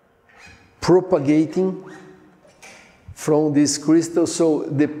propagating from this crystal. So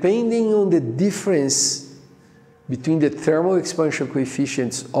depending on the difference between the thermal expansion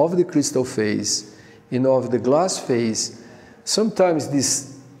coefficients of the crystal phase and of the glass phase, sometimes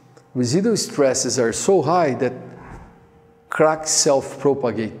these residual stresses are so high that cracks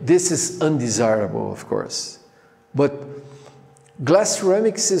self-propagate. This is undesirable, of course. But glass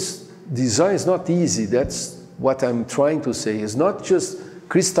ceramics design is not easy. That's what I'm trying to say. It's not just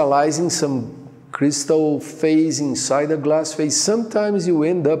crystallizing some crystal phase inside a glass phase. Sometimes you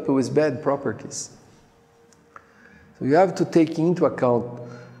end up with bad properties. So you have to take into account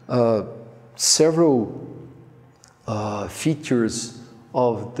several features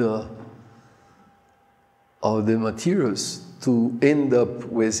of the materials to end up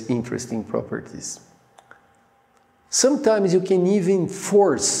with interesting properties. Sometimes you can even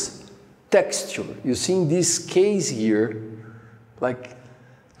force texture. You see in this case here, like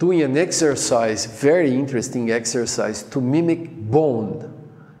doing an exercise, very interesting exercise, to mimic bone.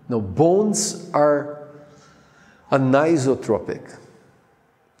 Now, bones are anisotropic.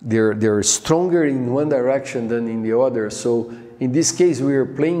 They're stronger in one direction than in the other. So in this case, we are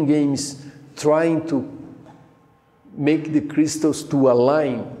playing games trying to make the crystals to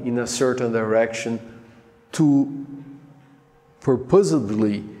align in a certain direction to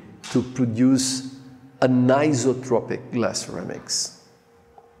purposefully to produce anisotropic glass ceramics.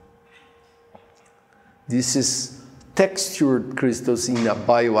 This is textured crystals in a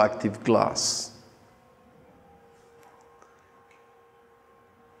bioactive glass.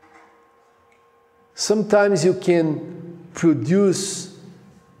 Sometimes you can produce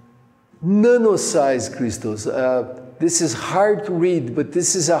nano-sized crystals. This is hard to read, but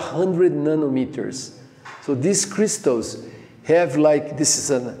this is 100 nanometers. So these crystals have like, this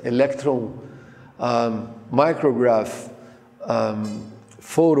is an electron micrograph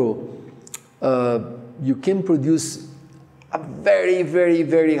photo. You can produce a very, very,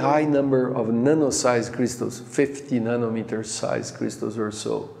 very high number of nano-sized crystals, 50 nanometer sized crystals or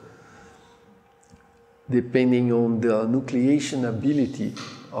so, depending on the nucleation ability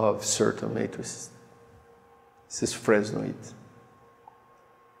of certain matrices. This is Fresnoid.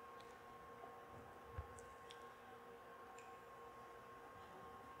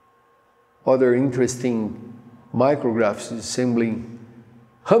 Other interesting micrographs resembling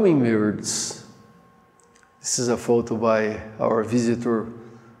hummingbirds. This is a photo by our visitor,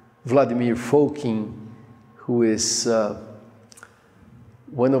 Vladimir Fokin, who is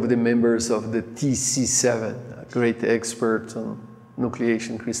one of the members of the TC7, a great expert on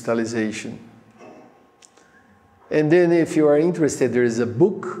nucleation crystallization. And then if you are interested, there is a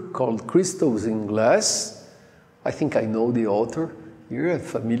book called Crystals in Glass. I think I know the author. You're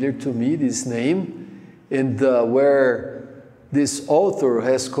familiar to me, this name. And where this author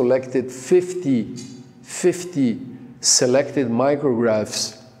has collected 50 selected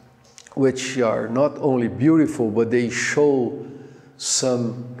micrographs, which are not only beautiful, but they show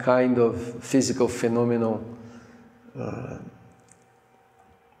some kind of physical phenomenon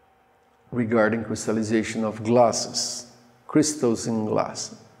regarding crystallization of glasses, crystals in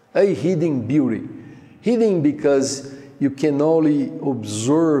glass. A hidden beauty. Hidden because you can only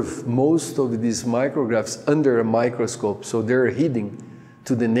observe most of these micrographs under a microscope, so they're hidden.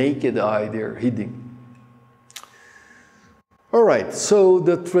 To the naked eye, they're hidden. All right, so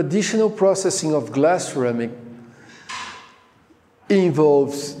the traditional processing of glass ceramic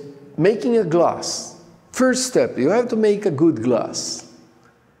involves making a glass. First step, you have to make a good glass.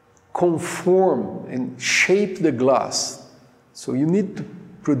 Conform and shape the glass. So you need to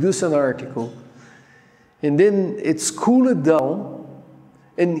produce an article, and then it's cooled down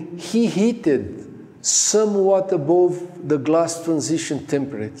and heated somewhat above the glass transition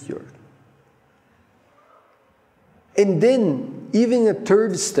temperature. And then, even a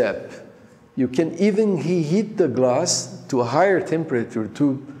third step, you can even heat the glass to a higher temperature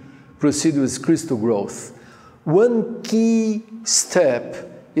to proceed with crystal growth. One key step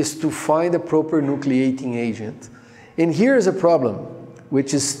is to find a proper nucleating agent. And here's a problem,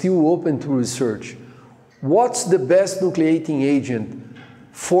 which is still open to research. What's the best nucleating agent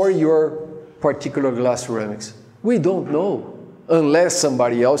for your particular glass ceramics? We don't know, unless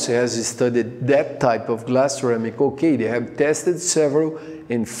somebody else has studied that type of glass ceramic. Okay, they have tested several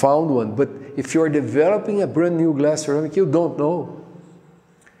and found one, but if you're developing a brand new glass ceramic, you don't know.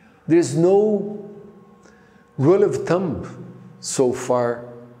 There's no rule of thumb so far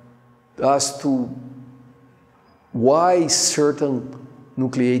as to why certain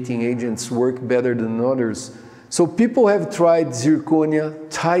nucleating agents work better than others. So people have tried zirconia,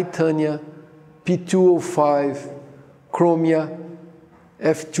 titania, P2O5, chromia,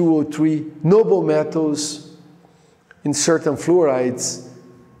 F2O3, noble metals, in certain fluorides,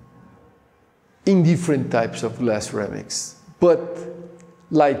 in different types of glass ceramics. But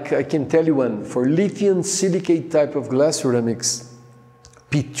like I can tell you one, for lithium silicate type of glass ceramics,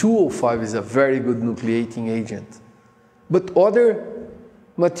 P2O5 is a very good nucleating agent. But other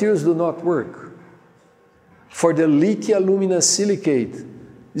materials do not work. For the lithium alumina silicate,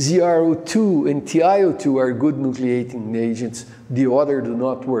 ZrO2 and TiO2 are good nucleating agents. The other do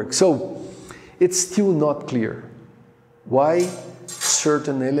not work. So it's still not clear why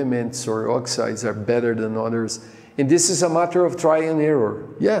certain elements or oxides are better than others. And this is a matter of try and error.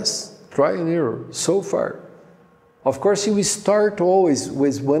 Yes, try and error so far. Of course, you will start always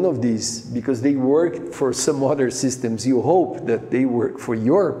with one of these because they work for some other systems. You hope that they work for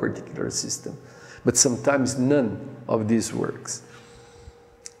your particular system, but sometimes none of these works.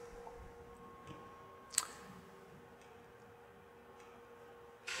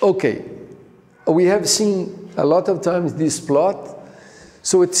 Okay, we have seen a lot of times this plot,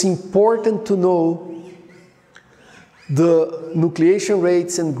 so it's important to know the nucleation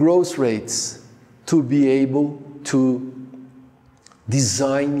rates and growth rates to be able to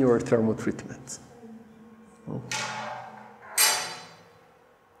design your thermal treatment.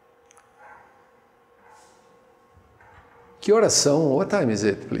 Que horas são? What time is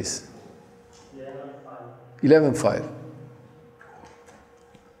it, please? 11:05. 11:05.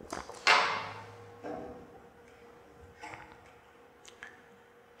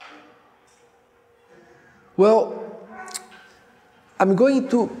 Well, I'm going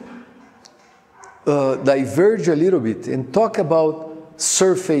to diverge a little bit and talk about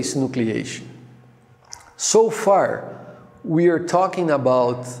surface nucleation. So far, we are talking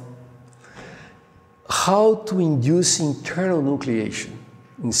about how to induce internal nucleation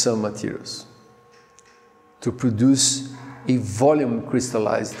in some materials to produce a volume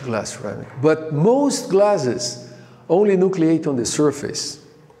crystallized glass ceramic. But most glasses only nucleate on the surface.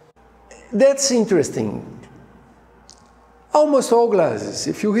 That's interesting. Almost all glasses,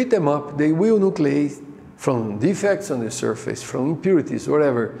 if you heat them up, they will nucleate from defects on the surface, from impurities,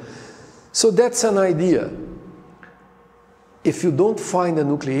 whatever. So that's an idea. If you don't find a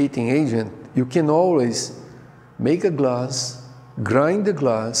nucleating agent, you can always make a glass, grind the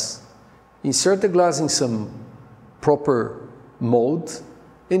glass, insert the glass in some proper mold,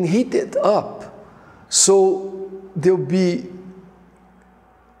 and heat it up. So there'll be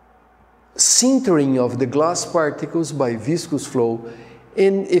sintering of the glass particles by viscous flow,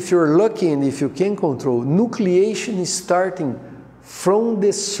 and if you're lucky and if you can control, nucleation is starting from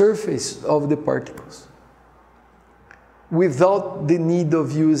the surface of the particles without the need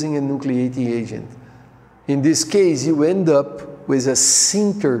of using a nucleating agent. In this case, you end up with a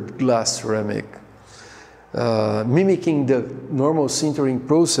sintered glass ceramic, mimicking the normal sintering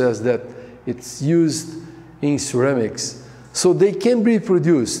process that it's used in ceramics. So they can be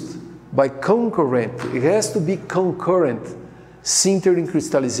produced by concurrent, it has to be concurrent sintering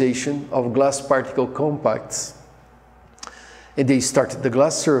crystallization of glass particle compacts. And they start at the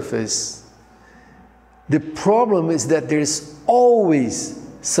glass surface. The problem is that there's always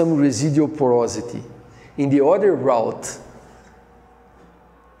some residual porosity. In the other route,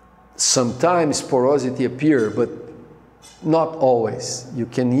 sometimes porosity appears, but not always. You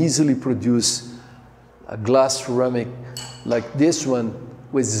can easily produce a glass ceramic like this one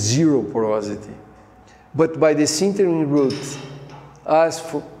with zero porosity. But by the sintering route, as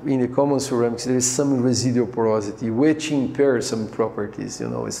for in the common ceramics, there is some residual porosity, which impairs some properties. You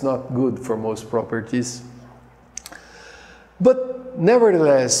know, it's not good for most properties. But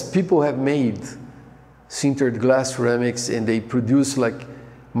nevertheless, people have made sintered glass ceramics, and they produce like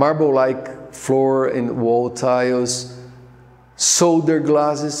marble-like floor and wall tiles, solder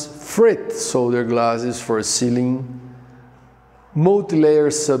glasses, frit solder glasses for sealing, multi-layer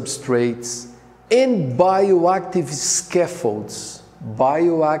substrates, and bioactive scaffolds,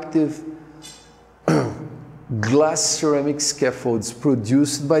 bioactive glass ceramic scaffolds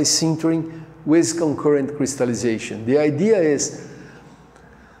produced by sintering with concurrent crystallization. The idea is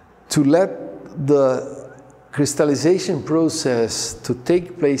to let the crystallization process to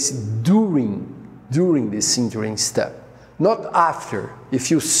take place during the sintering step, not after. If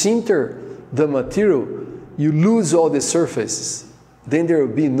you sinter the material, you lose all the surfaces, then there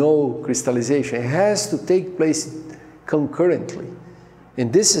will be no crystallization. It has to take place concurrently.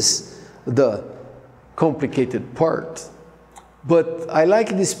 And this is the complicated part. But I like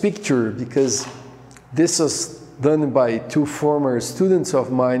this picture because this was done by two former students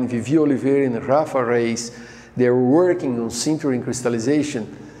of mine, Vivi Oliveira and Rafa Reis. They were working on sintering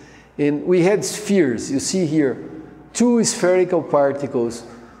crystallization. And we had spheres. You see here, two spherical particles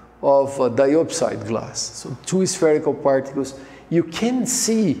of diopside glass. So two spherical particles. You can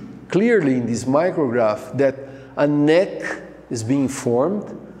see clearly in this micrograph that a neck is being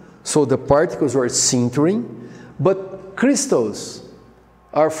formed. So the particles are sintering, but crystals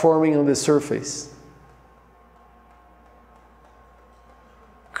are forming on the surface.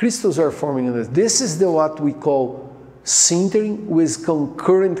 Crystals are forming on this. This is what we call sintering with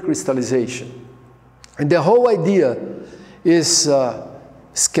concurrent crystallization. And the whole idea is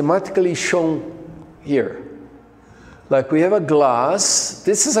schematically shown here. Like we have a glass,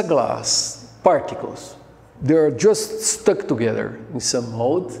 this is a glass, particles. They're just stuck together in some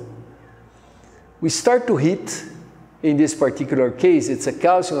mode. We start to heat, in this particular case, it's a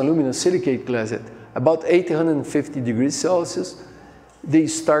calcium aluminum silicate glass at about 850 degrees Celsius. They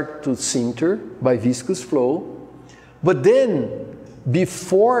start to sinter by viscous flow. But then,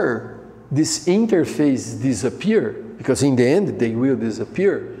 before this interface disappear, because in the end they will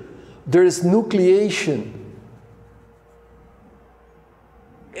disappear, there is nucleation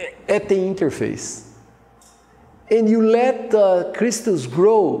at the interface. And you let the crystals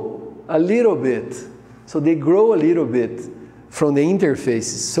grow a little bit. So they grow a little bit from the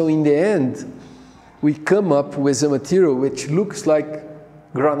interfaces. So in the end, we come up with a material which looks like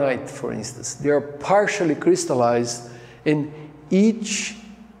granite, for instance. They are partially crystallized, and each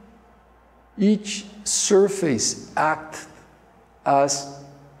surface acts as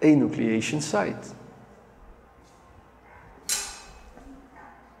a nucleation site.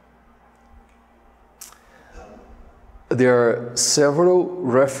 There are several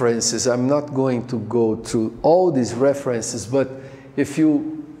references. I'm not going to go through all these references, but if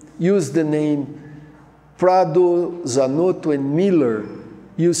you use the name Prado, Zanotto, and Miller,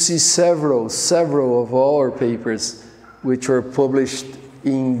 you see several of our papers which were published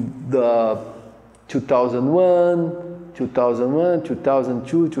in the 2001,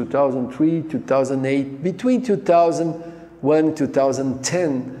 2002, 2003, 2008. Between 2001 and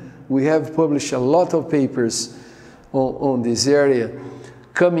 2010, we have published a lot of papers on this area,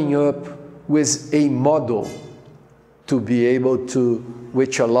 coming up with a model to be able to,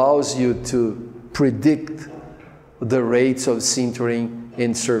 which allows you to predict the rates of sintering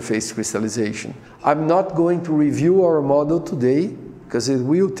and surface crystallization. I'm not going to review our model today because it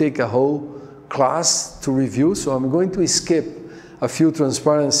will take a whole class to review, so I'm going to skip a few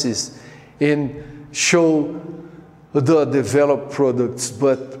transparencies and show the developed products,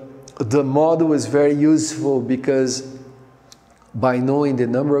 but the model is very useful because by knowing the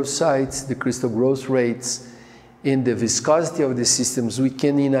number of sites, the crystal growth rates, and the viscosity of the systems, we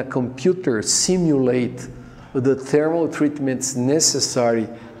can in a computer simulate the thermal treatments necessary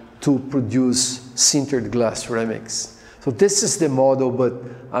to produce sintered glass ceramics. So this is the model, but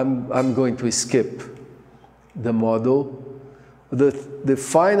I'm going to skip the model. The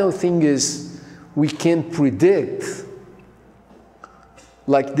final thing is we can predict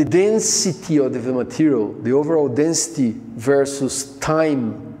like the density of the material, the overall density versus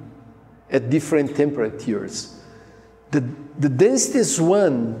time at different temperatures. The density is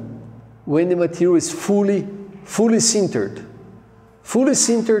 1 when the material is fully sintered. Fully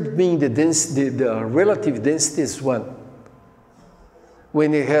sintered means the relative density is 1.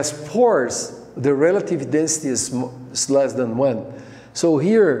 When it has pores, the relative density is less than 1. So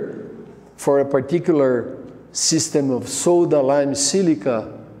here, for a particular system of soda, lime,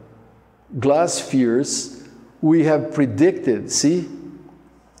 silica glass spheres, we have predicted, see,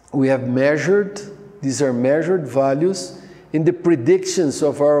 we have measured, these are measured values in the predictions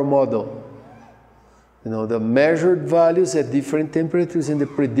of our model. You know, the measured values at different temperatures in the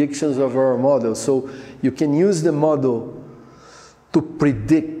predictions of our model. So you can use the model to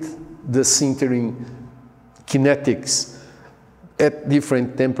predict the sintering kinetics at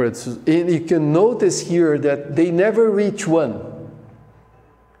different temperatures. And you can notice here that they never reach 1.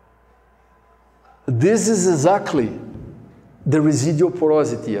 This is exactly the residual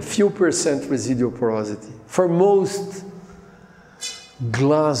porosity, a few % residual porosity. For most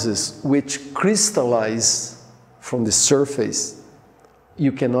glasses which crystallize from the surface,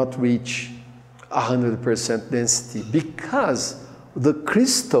 you cannot reach 100% density because the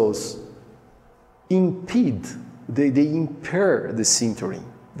crystals impede, they impair the sintering.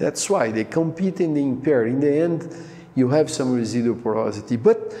 That's why they compete and they impair. In the end, you have some residual porosity.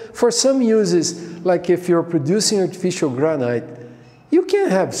 But for some uses, like if you're producing artificial granite You can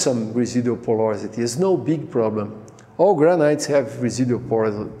have some residual porosity. It's no big problem. All granites have residual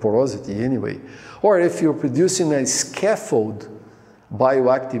porosity anyway. Or if you're producing a scaffold,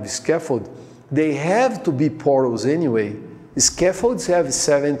 bioactive scaffold, they have to be porous anyway. Scaffolds have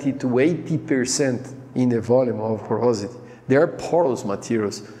 70 to 80% in the volume of porosity. They are porous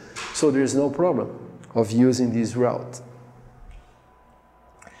materials, so there's no problem of using this route.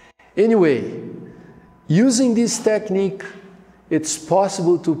 Anyway, using this technique, it's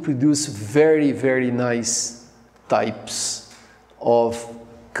possible to produce very, very nice types of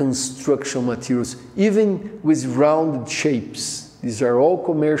construction materials, even with rounded shapes. These are all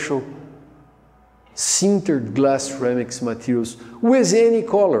commercial sintered glass ceramics materials with any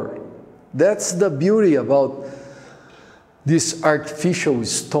color. That's the beauty about these artificial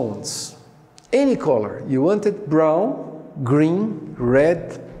stones. Any color. You want it brown, green,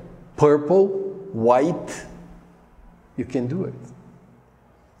 red, purple, white, you can do it.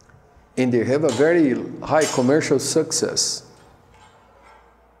 And they have a very high commercial success.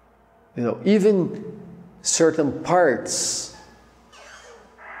 You know, even certain parts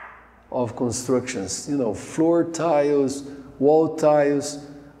of constructions, you know, floor tiles, wall tiles,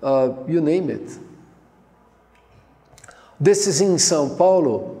 you name it. This is in São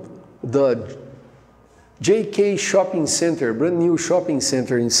Paulo, the JK Shopping Center, brand new shopping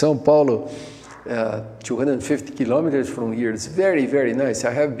center in São Paulo, 250 kilometers from here. It's very, very nice.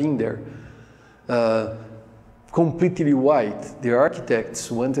 I have been there. Completely white. The architects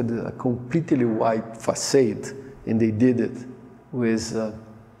wanted a completely white facade, and they did it with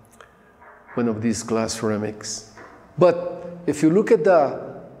one of these glass ceramics. But if you look at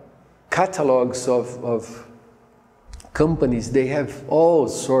the catalogs of companies, they have all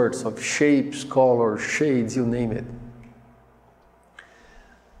sorts of shapes, colors, shades, you name it.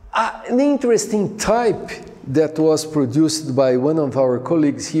 An interesting type that was produced by one of our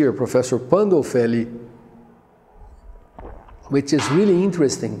colleagues here, Professor Pandolfelli, which is really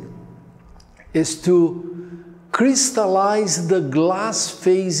interesting, is to crystallize the glass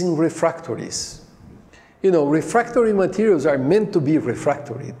phase in refractories. You know, refractory materials are meant to be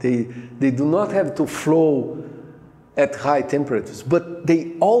refractory. They do not have to flow at high temperatures, but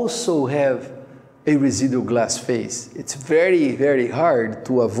they also have a residual glass phase. It's very, very hard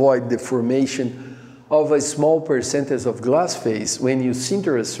to avoid the formation of a small percentage of glass phase when you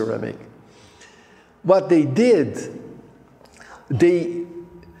sinter a ceramic. What they did, they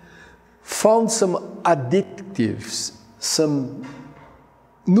found some additives, some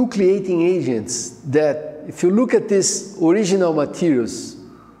nucleating agents that, if you look at these original materials,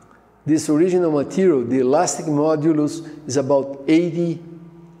 this original material, the elastic modulus is about 80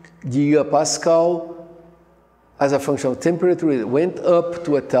 gigapascal. As a function of temperature, it went up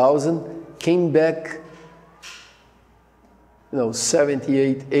to 1,000, came back, you know,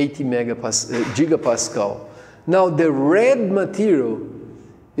 78, 80 gigapascal. Now the red material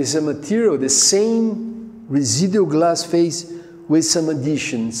is a material, the same residual glass phase with some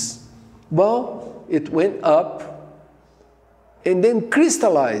additions. Well, it went up and then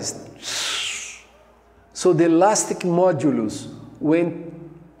crystallized. So the elastic modulus went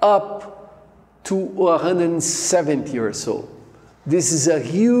up to 170 or so. This is a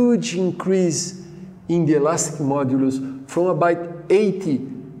huge increase in the elastic modulus from about 80,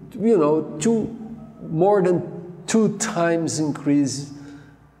 you know, to more than 2 times increase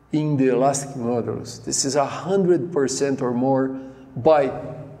in the elastic modulus. This is 100% or more by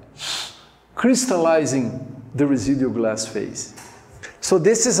crystallizing the residual glass phase. So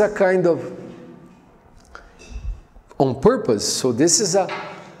this is a kind of on purpose. So this is a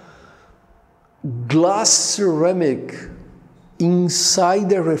glass ceramic inside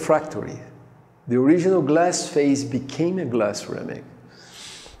the refractory. The original glass phase became a glass ceramic.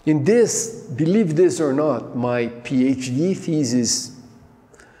 In this, believe this or not, my PhD thesis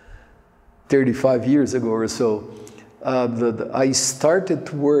 35 years ago or so, I started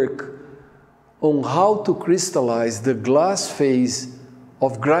to work on how to crystallize the glass phase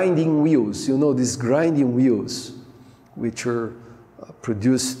of grinding wheels. You know, these grinding wheels, which are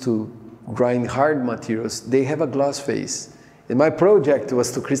produced to grind hard materials, they have a glass phase. And my project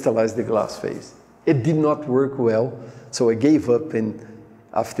was to crystallize the glass phase. It did not work well, so I gave up, and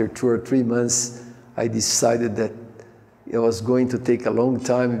after 2 or 3 months, I decided that it was going to take a long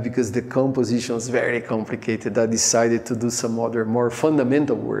time because the composition was very complicated. I decided to do some other more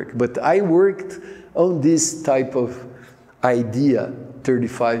fundamental work. But I worked on this type of idea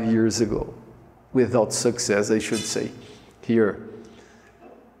 35 years ago, without success, I should say, here.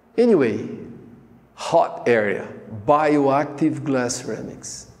 Anyway, hot area, bioactive glass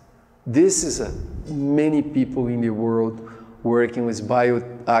ceramics. This is many people in the world working with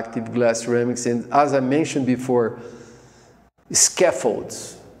bioactive glass ceramics, and as I mentioned before,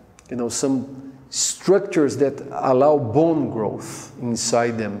 scaffolds, you know, some structures that allow bone growth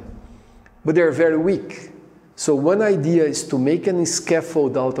inside them, but they're very weak. So one idea is to make a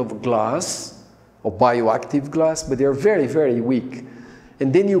scaffold out of glass, or bioactive glass, but they're very, very weak.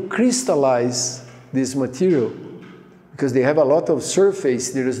 And then you crystallize this material, because they have a lot of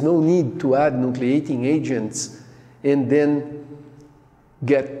surface, there is no need to add nucleating agents, and then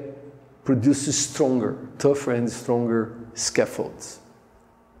produce stronger, tougher and stronger scaffolds.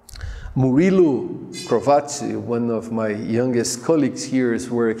 Murilo Crovazzi, one of my youngest colleagues here, is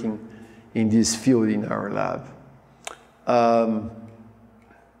working in this field in our lab.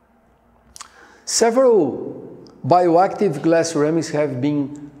 Several bioactive glass ceramics have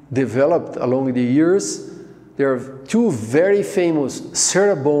been developed along the years. There are two very famous,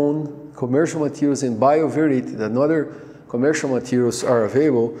 Cerebone commercial materials and BioVerite, and other commercial materials are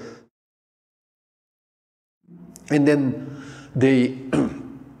available. And then the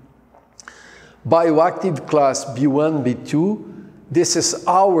bioactive class B1, B2, this is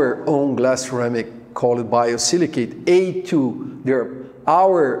our own glass ceramic called biosilicate. A2,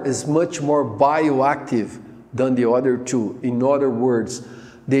 our is much more bioactive than the other two. In other words,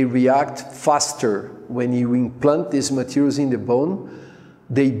 they react faster. When you implant these materials in the bone,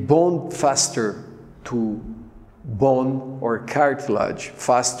 they bond faster to bone or cartilage,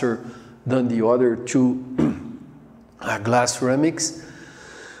 faster than the other two glass ceramics.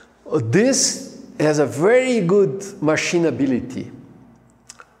 This has a very good machinability.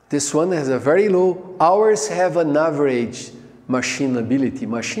 This one has a very low. Ours have an average machinability.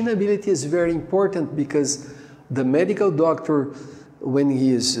 Machinability is very important because the medical doctor, when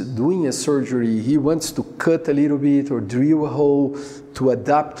he is doing a surgery, he wants to cut a little bit or drill a hole to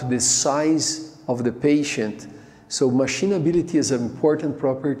adapt to the size of the patient. So machinability is an important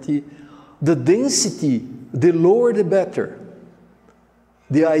property. The density, the lower the better.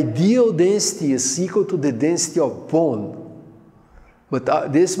 The ideal density is equal to the density of bone.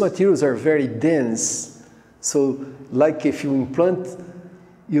 But these materials are very dense. So like if you implant,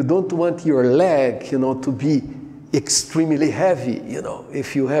 you don't want your leg, you know, to be extremely heavy, you know,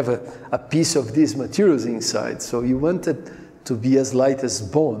 if you have a piece of these materials inside. So you want it to be as light as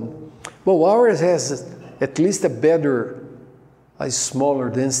bone. Well, ours has at least a smaller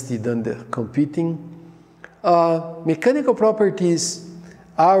density than the competing. Mechanical properties,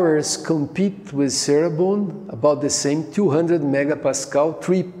 ours compete with Cerebone, about the same, 200 megapascal,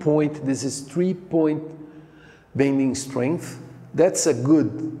 3-point, this is 3-point bending strength. That's a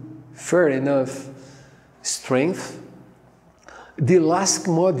good, fair enough strength. The elastic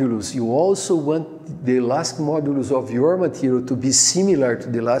modulus, you also want the elastic modulus of your material to be similar to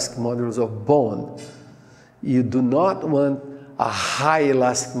the elastic modulus of bone. You do not want a high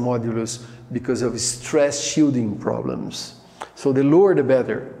elastic modulus because of stress shielding problems. So the lower the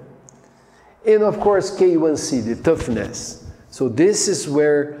better. And of course K1C, the toughness. So this is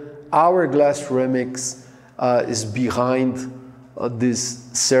where our glass ceramics is behind this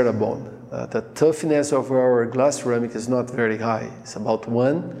Cerebone. The toughness of our glass ceramic is not very high. It's about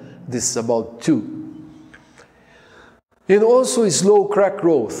 1, this is about 2. And also slow crack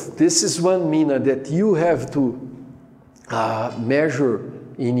growth. This is one, Mina, that you have to measure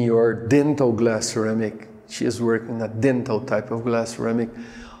in your dental glass ceramic. She is working a dental type of glass ceramic.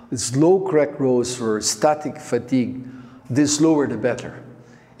 Slow crack growth or static fatigue, the slower the better.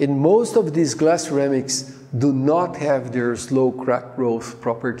 And most of these glass ceramics do not have their slow crack growth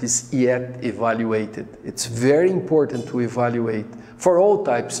properties yet evaluated. It's very important to evaluate for all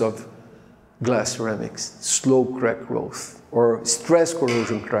types of glass ceramics, slow crack growth or stress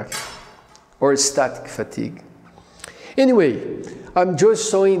corrosion crack or static fatigue. Anyway, I'm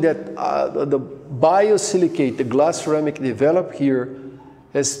just showing that the biosilicate, the glass ceramic developed here,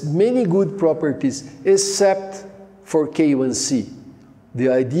 has many good properties except for K1C. The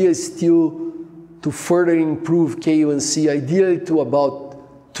idea is still to further improve K1C, ideally to about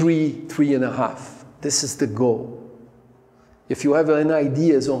 3, 3.5. This is the goal. If you have any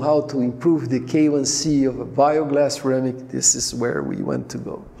ideas on how to improve the K1C of a bioglass ceramic, this is where we want to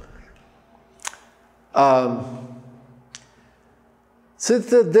go. So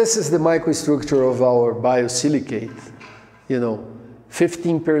this is the microstructure of our biosilicate. You know,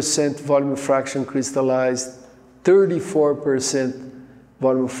 15% volume fraction crystallized, 34%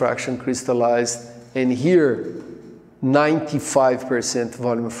 volume fraction crystallized, and here 95%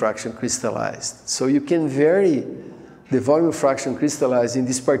 volume fraction crystallized. So you can vary the volume fraction crystallized in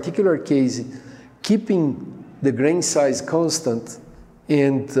this particular case, keeping the grain size constant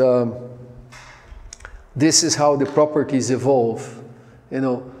and This is how the properties evolve. You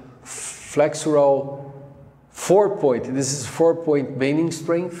know, flexural 4-point, this is 4-point bending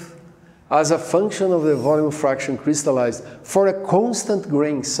strength as a function of the volume fraction crystallized for a constant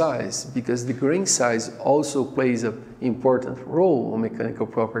grain size, because the grain size also plays an important role on mechanical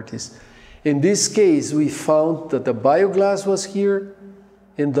properties. In this case, we found that the bioglass was here,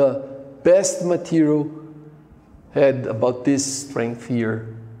 and the best material had about this strength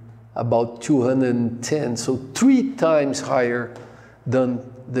here, about 210, so 3 times higher than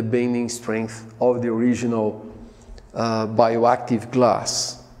the bending strength of the original bioactive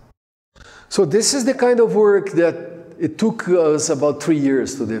glass. So this is the kind of work that it took us about 3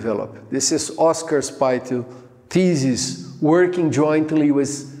 years to develop. This is Oscar Spite's thesis, working jointly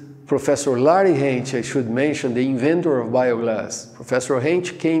with Professor Larry Hench, I should mention, the inventor of bioglass. Professor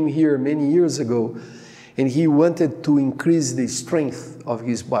Hench came here many years ago, and he wanted to increase the strength of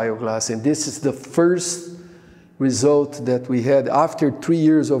his bioglass. And this is the first result that we had after 3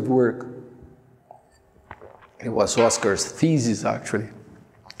 years of work. It was Oscar's thesis, actually.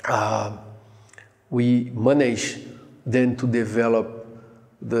 We managed then to develop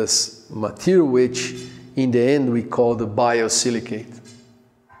this material, which in the end we call the biosilicate.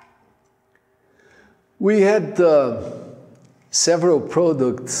 We had several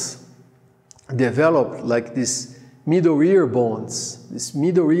products developed, like these middle ear bones. These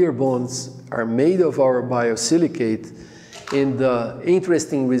middle ear bones are made of our biosilicate, and the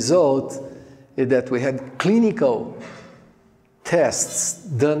interesting result is that we had clinical tests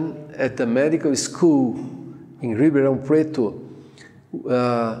done at the medical school in Ribeirão Preto.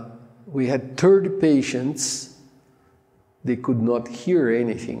 We had 30 patients. They could not hear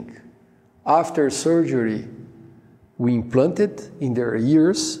anything. After surgery, we implanted in their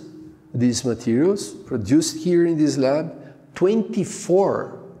ears these materials produced here in this lab.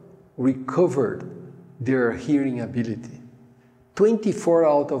 24 recovered their hearing ability. 24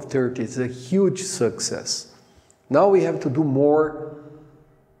 out of 30 is a huge success. Now we have to do more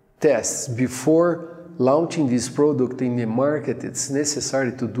tests. Before launching this product in the market, it's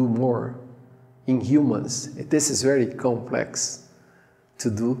necessary to do more in humans. This is very complex to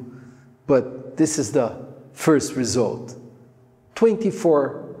do, but this is the first result.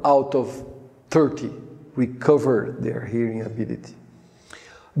 24 out of 30 recovered their hearing ability.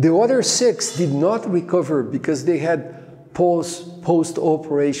 The other 6 did not recover because they had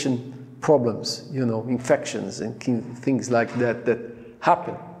post-operation problems, you know, infections and things like that that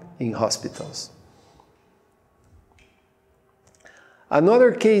happen in hospitals.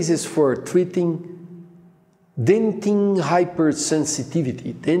 Another case is for treating dentin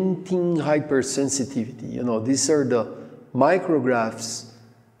hypersensitivity. Dentin hypersensitivity, you know, these are the micrographs,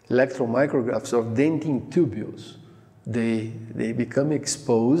 electromicrographs of dentin tubules. They become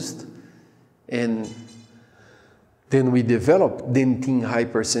exposed, and then we develop dentin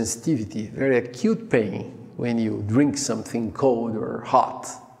hypersensitivity, very acute pain when you drink something cold or hot.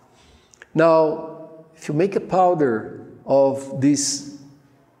 Now, if you make a powder of this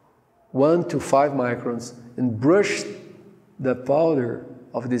 1 to 5 microns and brush the powder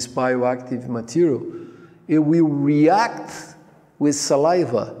of this bioactive material, it will react with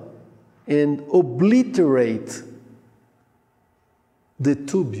saliva and obliterate the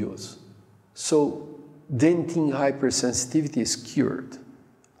tubules. So dentin hypersensitivity is cured.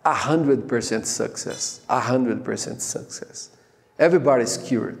 100% success, 100% success. Everybody's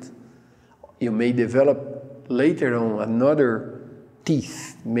cured. You may develop later on another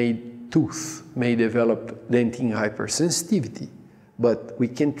tooth may develop dentin hypersensitivity, but we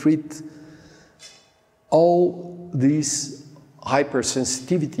can treat all these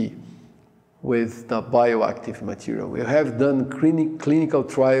hypersensitivity with the bioactive material. We have done clinical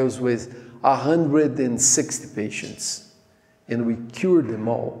trials with 160 patients, and we cured them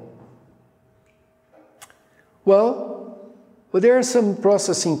all. Well, there are some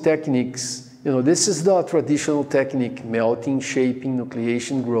processing techniques. You know, this is the traditional technique: melting, shaping,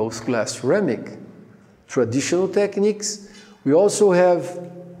 nucleation, growth, glass ceramic. Traditional techniques. We also have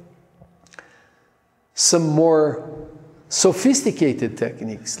some more sophisticated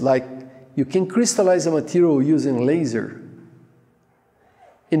techniques, like you can crystallize a material using laser.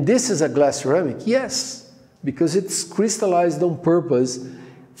 And this is a glass ceramic? Yes, because it's crystallized on purpose,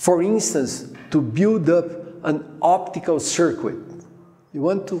 for instance, to build up an optical circuit. You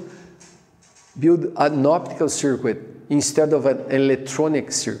want to build an optical circuit instead of an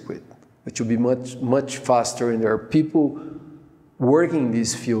electronic circuit, which will be much faster, and there are people working in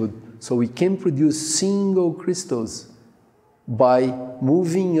this field, so we can produce single crystals by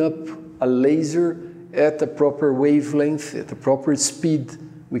moving up a laser at the proper wavelength, at the proper speed.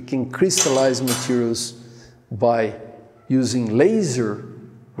 We can crystallize materials by using laser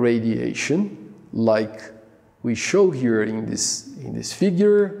radiation, like we show here in this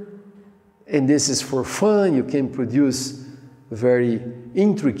figure. And this is for fun. You can produce very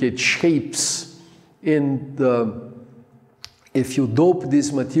intricate shapes. And if you dope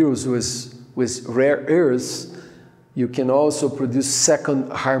these materials with rare earths, you can also produce second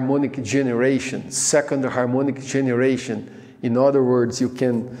harmonic generation. Second harmonic generation. In other words, you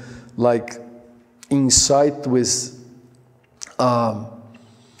can like incite with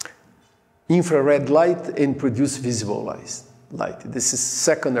infrared light and produce visible light. This is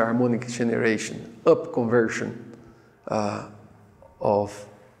second harmonic generation, up conversion of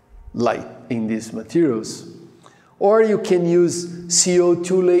light in these materials. Or you can use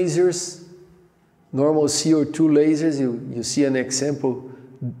CO2 lasers, normal CO2 lasers. You see an example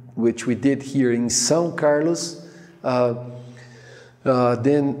which we did here in São Carlos.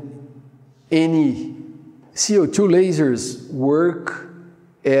 Then any CO2 lasers work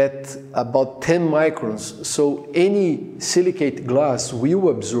at about 10 microns. So any silicate glass will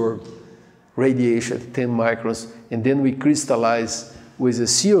absorb radiation at 10 microns, and then we crystallize with a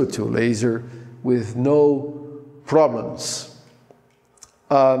CO2 laser with no problems.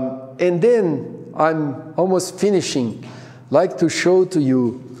 And then I'm almost finishing. I'd like to show to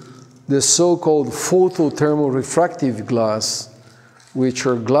you the so-called photothermal refractive glass, which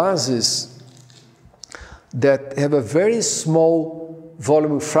are glasses that have a very small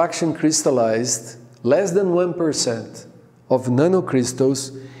volume fraction crystallized, less than 1% of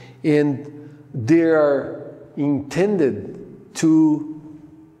nanocrystals, and they are intended to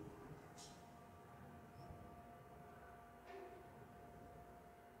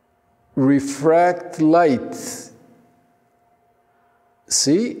refract light.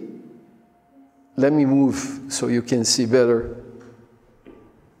 See? Let me move so you can see better.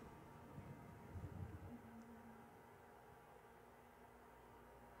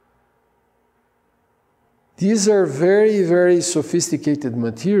 These are very, very sophisticated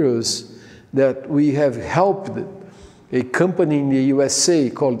materials that we have helped a company in the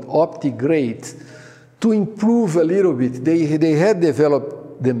USA called OptiGrade to improve a little bit. They had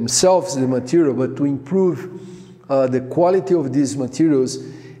developed themselves the material, but to improve the quality of these materials.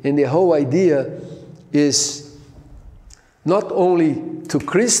 And the whole idea is not only to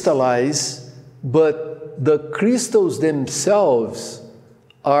crystallize, but the crystals themselves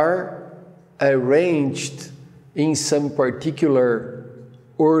are arranged in some particular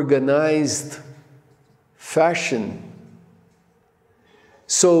organized fashion.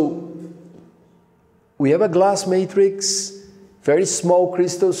 So we have a glass matrix, very small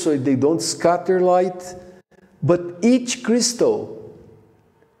crystals so they don't scatter light, but each crystal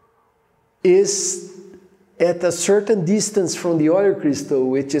is at a certain distance from the other crystal,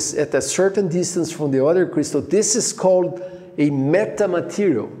 which is at a certain distance from the other crystal. This is called a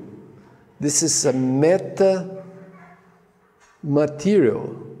metamaterial. This is a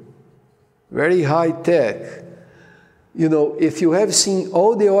metamaterial, very high tech. You know, if you have seen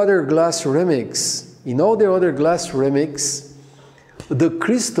all the other glass ceramics, in all the other glass ceramics, the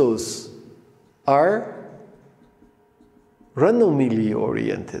crystals are randomly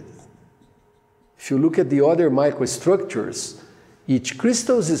oriented. If you look at the other microstructures, each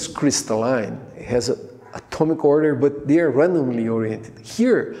crystal is crystalline. It has an atomic order, but they are randomly oriented.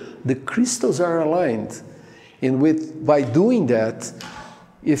 Here, the crystals are aligned. And by doing that,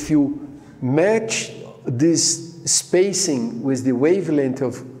 if you match this spacing with the wavelength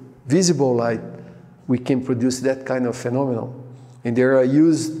of visible light, we can produce that kind of phenomenon. And they are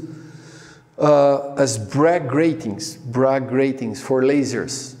used as Bragg gratings for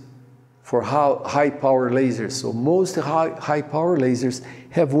lasers, for high power lasers. So most high power lasers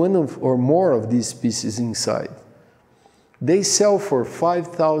have one or more of these pieces inside. They sell for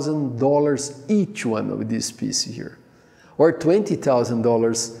 $5,000 each one of these pieces here, or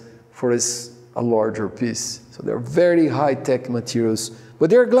 $20,000 for a larger piece. So they're very high-tech materials, but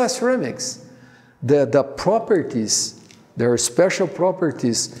they're glass ceramics. The properties, their special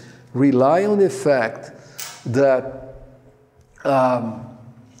properties, rely on the fact that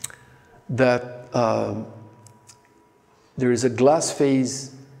there is a glass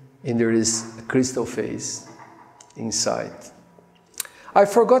phase and there is a crystal phase inside. I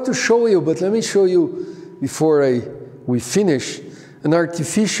forgot to show you, but let me show you before we finish, an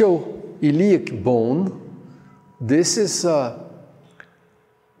artificial iliac bone. This is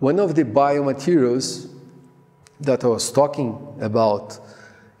one of the biomaterials that I was talking about,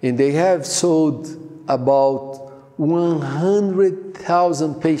 and they have sold about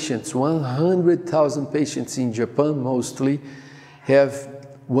 100,000 patients. 100,000 patients in Japan mostly have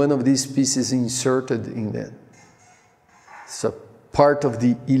one of these pieces inserted in them. It's a part of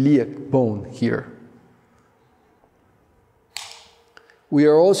the iliac bone here. We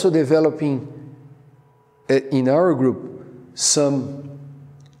are also developing in our group some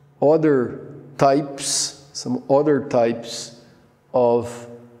other types of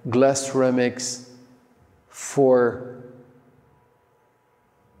glass ceramics for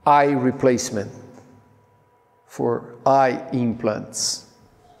eye replacement, for eye implants.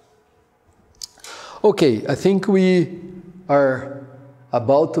 Okay, I think we are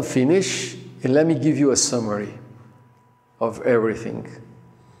about to finish, and let me give you a summary of everything.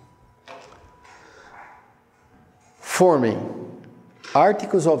 Forming.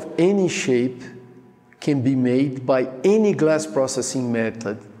 Articles of any shape can be made by any glass processing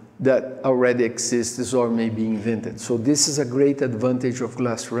method that already exists or may be invented. So this is a great advantage of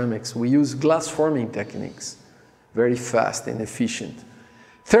glass ceramics. We use glass forming techniques, very fast and efficient.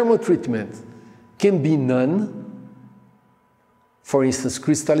 Thermal treatment can be none. For instance,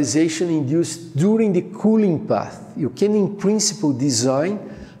 crystallization induced during the cooling path. You can, in principle, design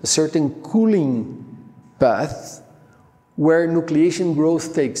a certain cooling path where nucleation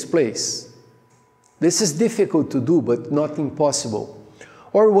growth takes place. This is difficult to do, but not impossible.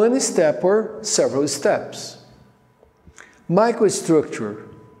 Or one step or several steps. Microstructure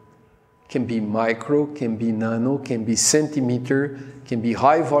can be micro, can be nano, can be centimeter, can be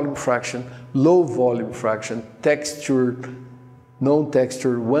high volume fraction, low volume fraction, texture,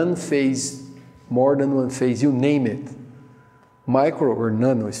 non-texture, one phase, more than one phase, you name it. Micro or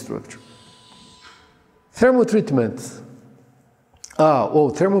nano structure. Thermal treatment.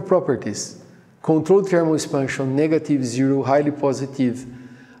 Thermal properties. Controlled thermal expansion, negative, zero, highly positive,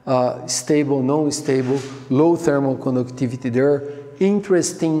 stable, non-stable, low thermal conductivity. There are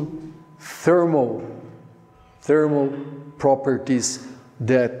interesting thermal properties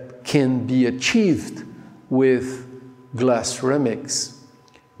that can be achieved with glass ceramics.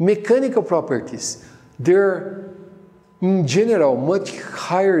 Mechanical properties. They're, in general, much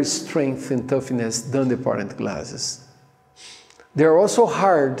higher strength and toughness than the parent glasses. They're also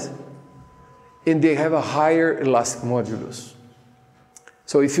hard, and they have a higher elastic modulus.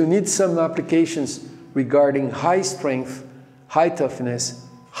 So if you need some applications regarding high strength, high toughness,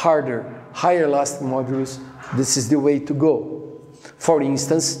 harder, higher elastic modulus, this is the way to go. For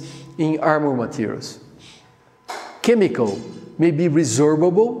instance, in armor materials. Chemical may be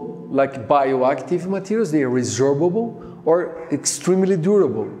resorbable, like bioactive materials, they are resorbable, or extremely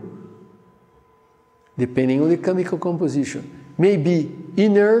durable, depending on the chemical composition. May be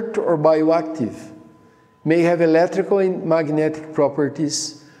inert or bioactive, may have electrical and magnetic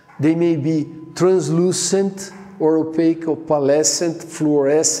properties, they may be translucent or opaque, opalescent,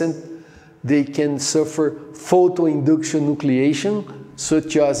 fluorescent, they can suffer photoinduction nucleation,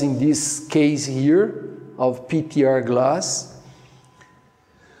 such as in this case here of PTR glass.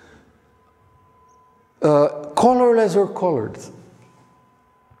 Colorless or colored.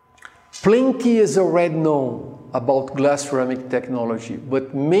 Plenty is already known about glass ceramic technology,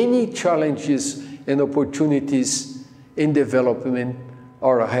 but many challenges and opportunities in development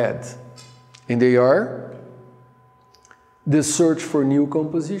are ahead. And they are the search for new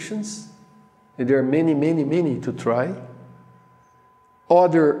compositions, and there are many, many, many to try.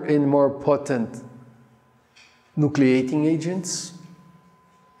 Other and more potent nucleating agents.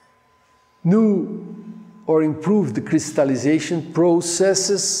 New or improved crystallization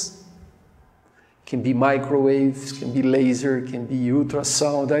processes. Can be microwaves, can be laser, can be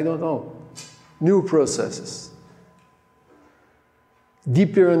ultrasound, I don't know. New processes.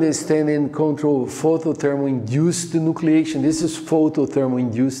 Deeper understanding and control of photothermal-induced nucleation. This is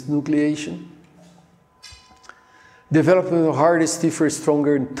photothermal-induced nucleation. Development of harder, stiffer,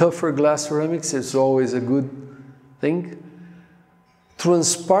 stronger, and tougher glass ceramics is always a good thing.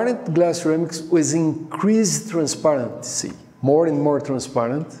 Transparent glass ceramics with increased transparency, more and more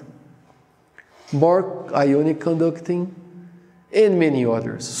transparent. More ionic conducting, and many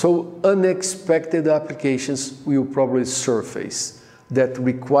others. So unexpected applications will probably surface that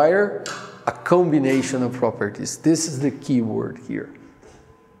require a combination of properties. This is the key word here,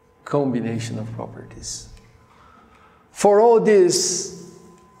 combination of properties. For all this,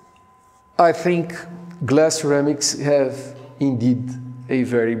 I think glass ceramics have indeed a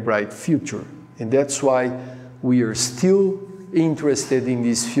very bright future, and that's why we are still interested in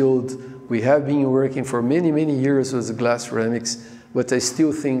this field. We have been working for many, many years with glass ceramics, but I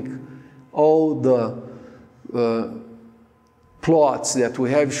still think all the plots that we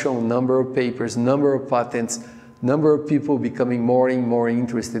have shown, number of papers, number of patents, number of people becoming more and more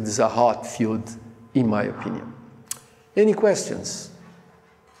interested is a hot field, in my opinion. Any questions?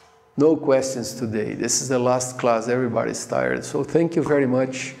 No questions today. This is the last class. Everybody's tired. So thank you very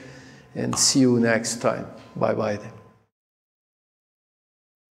much and see you next time. Bye-bye.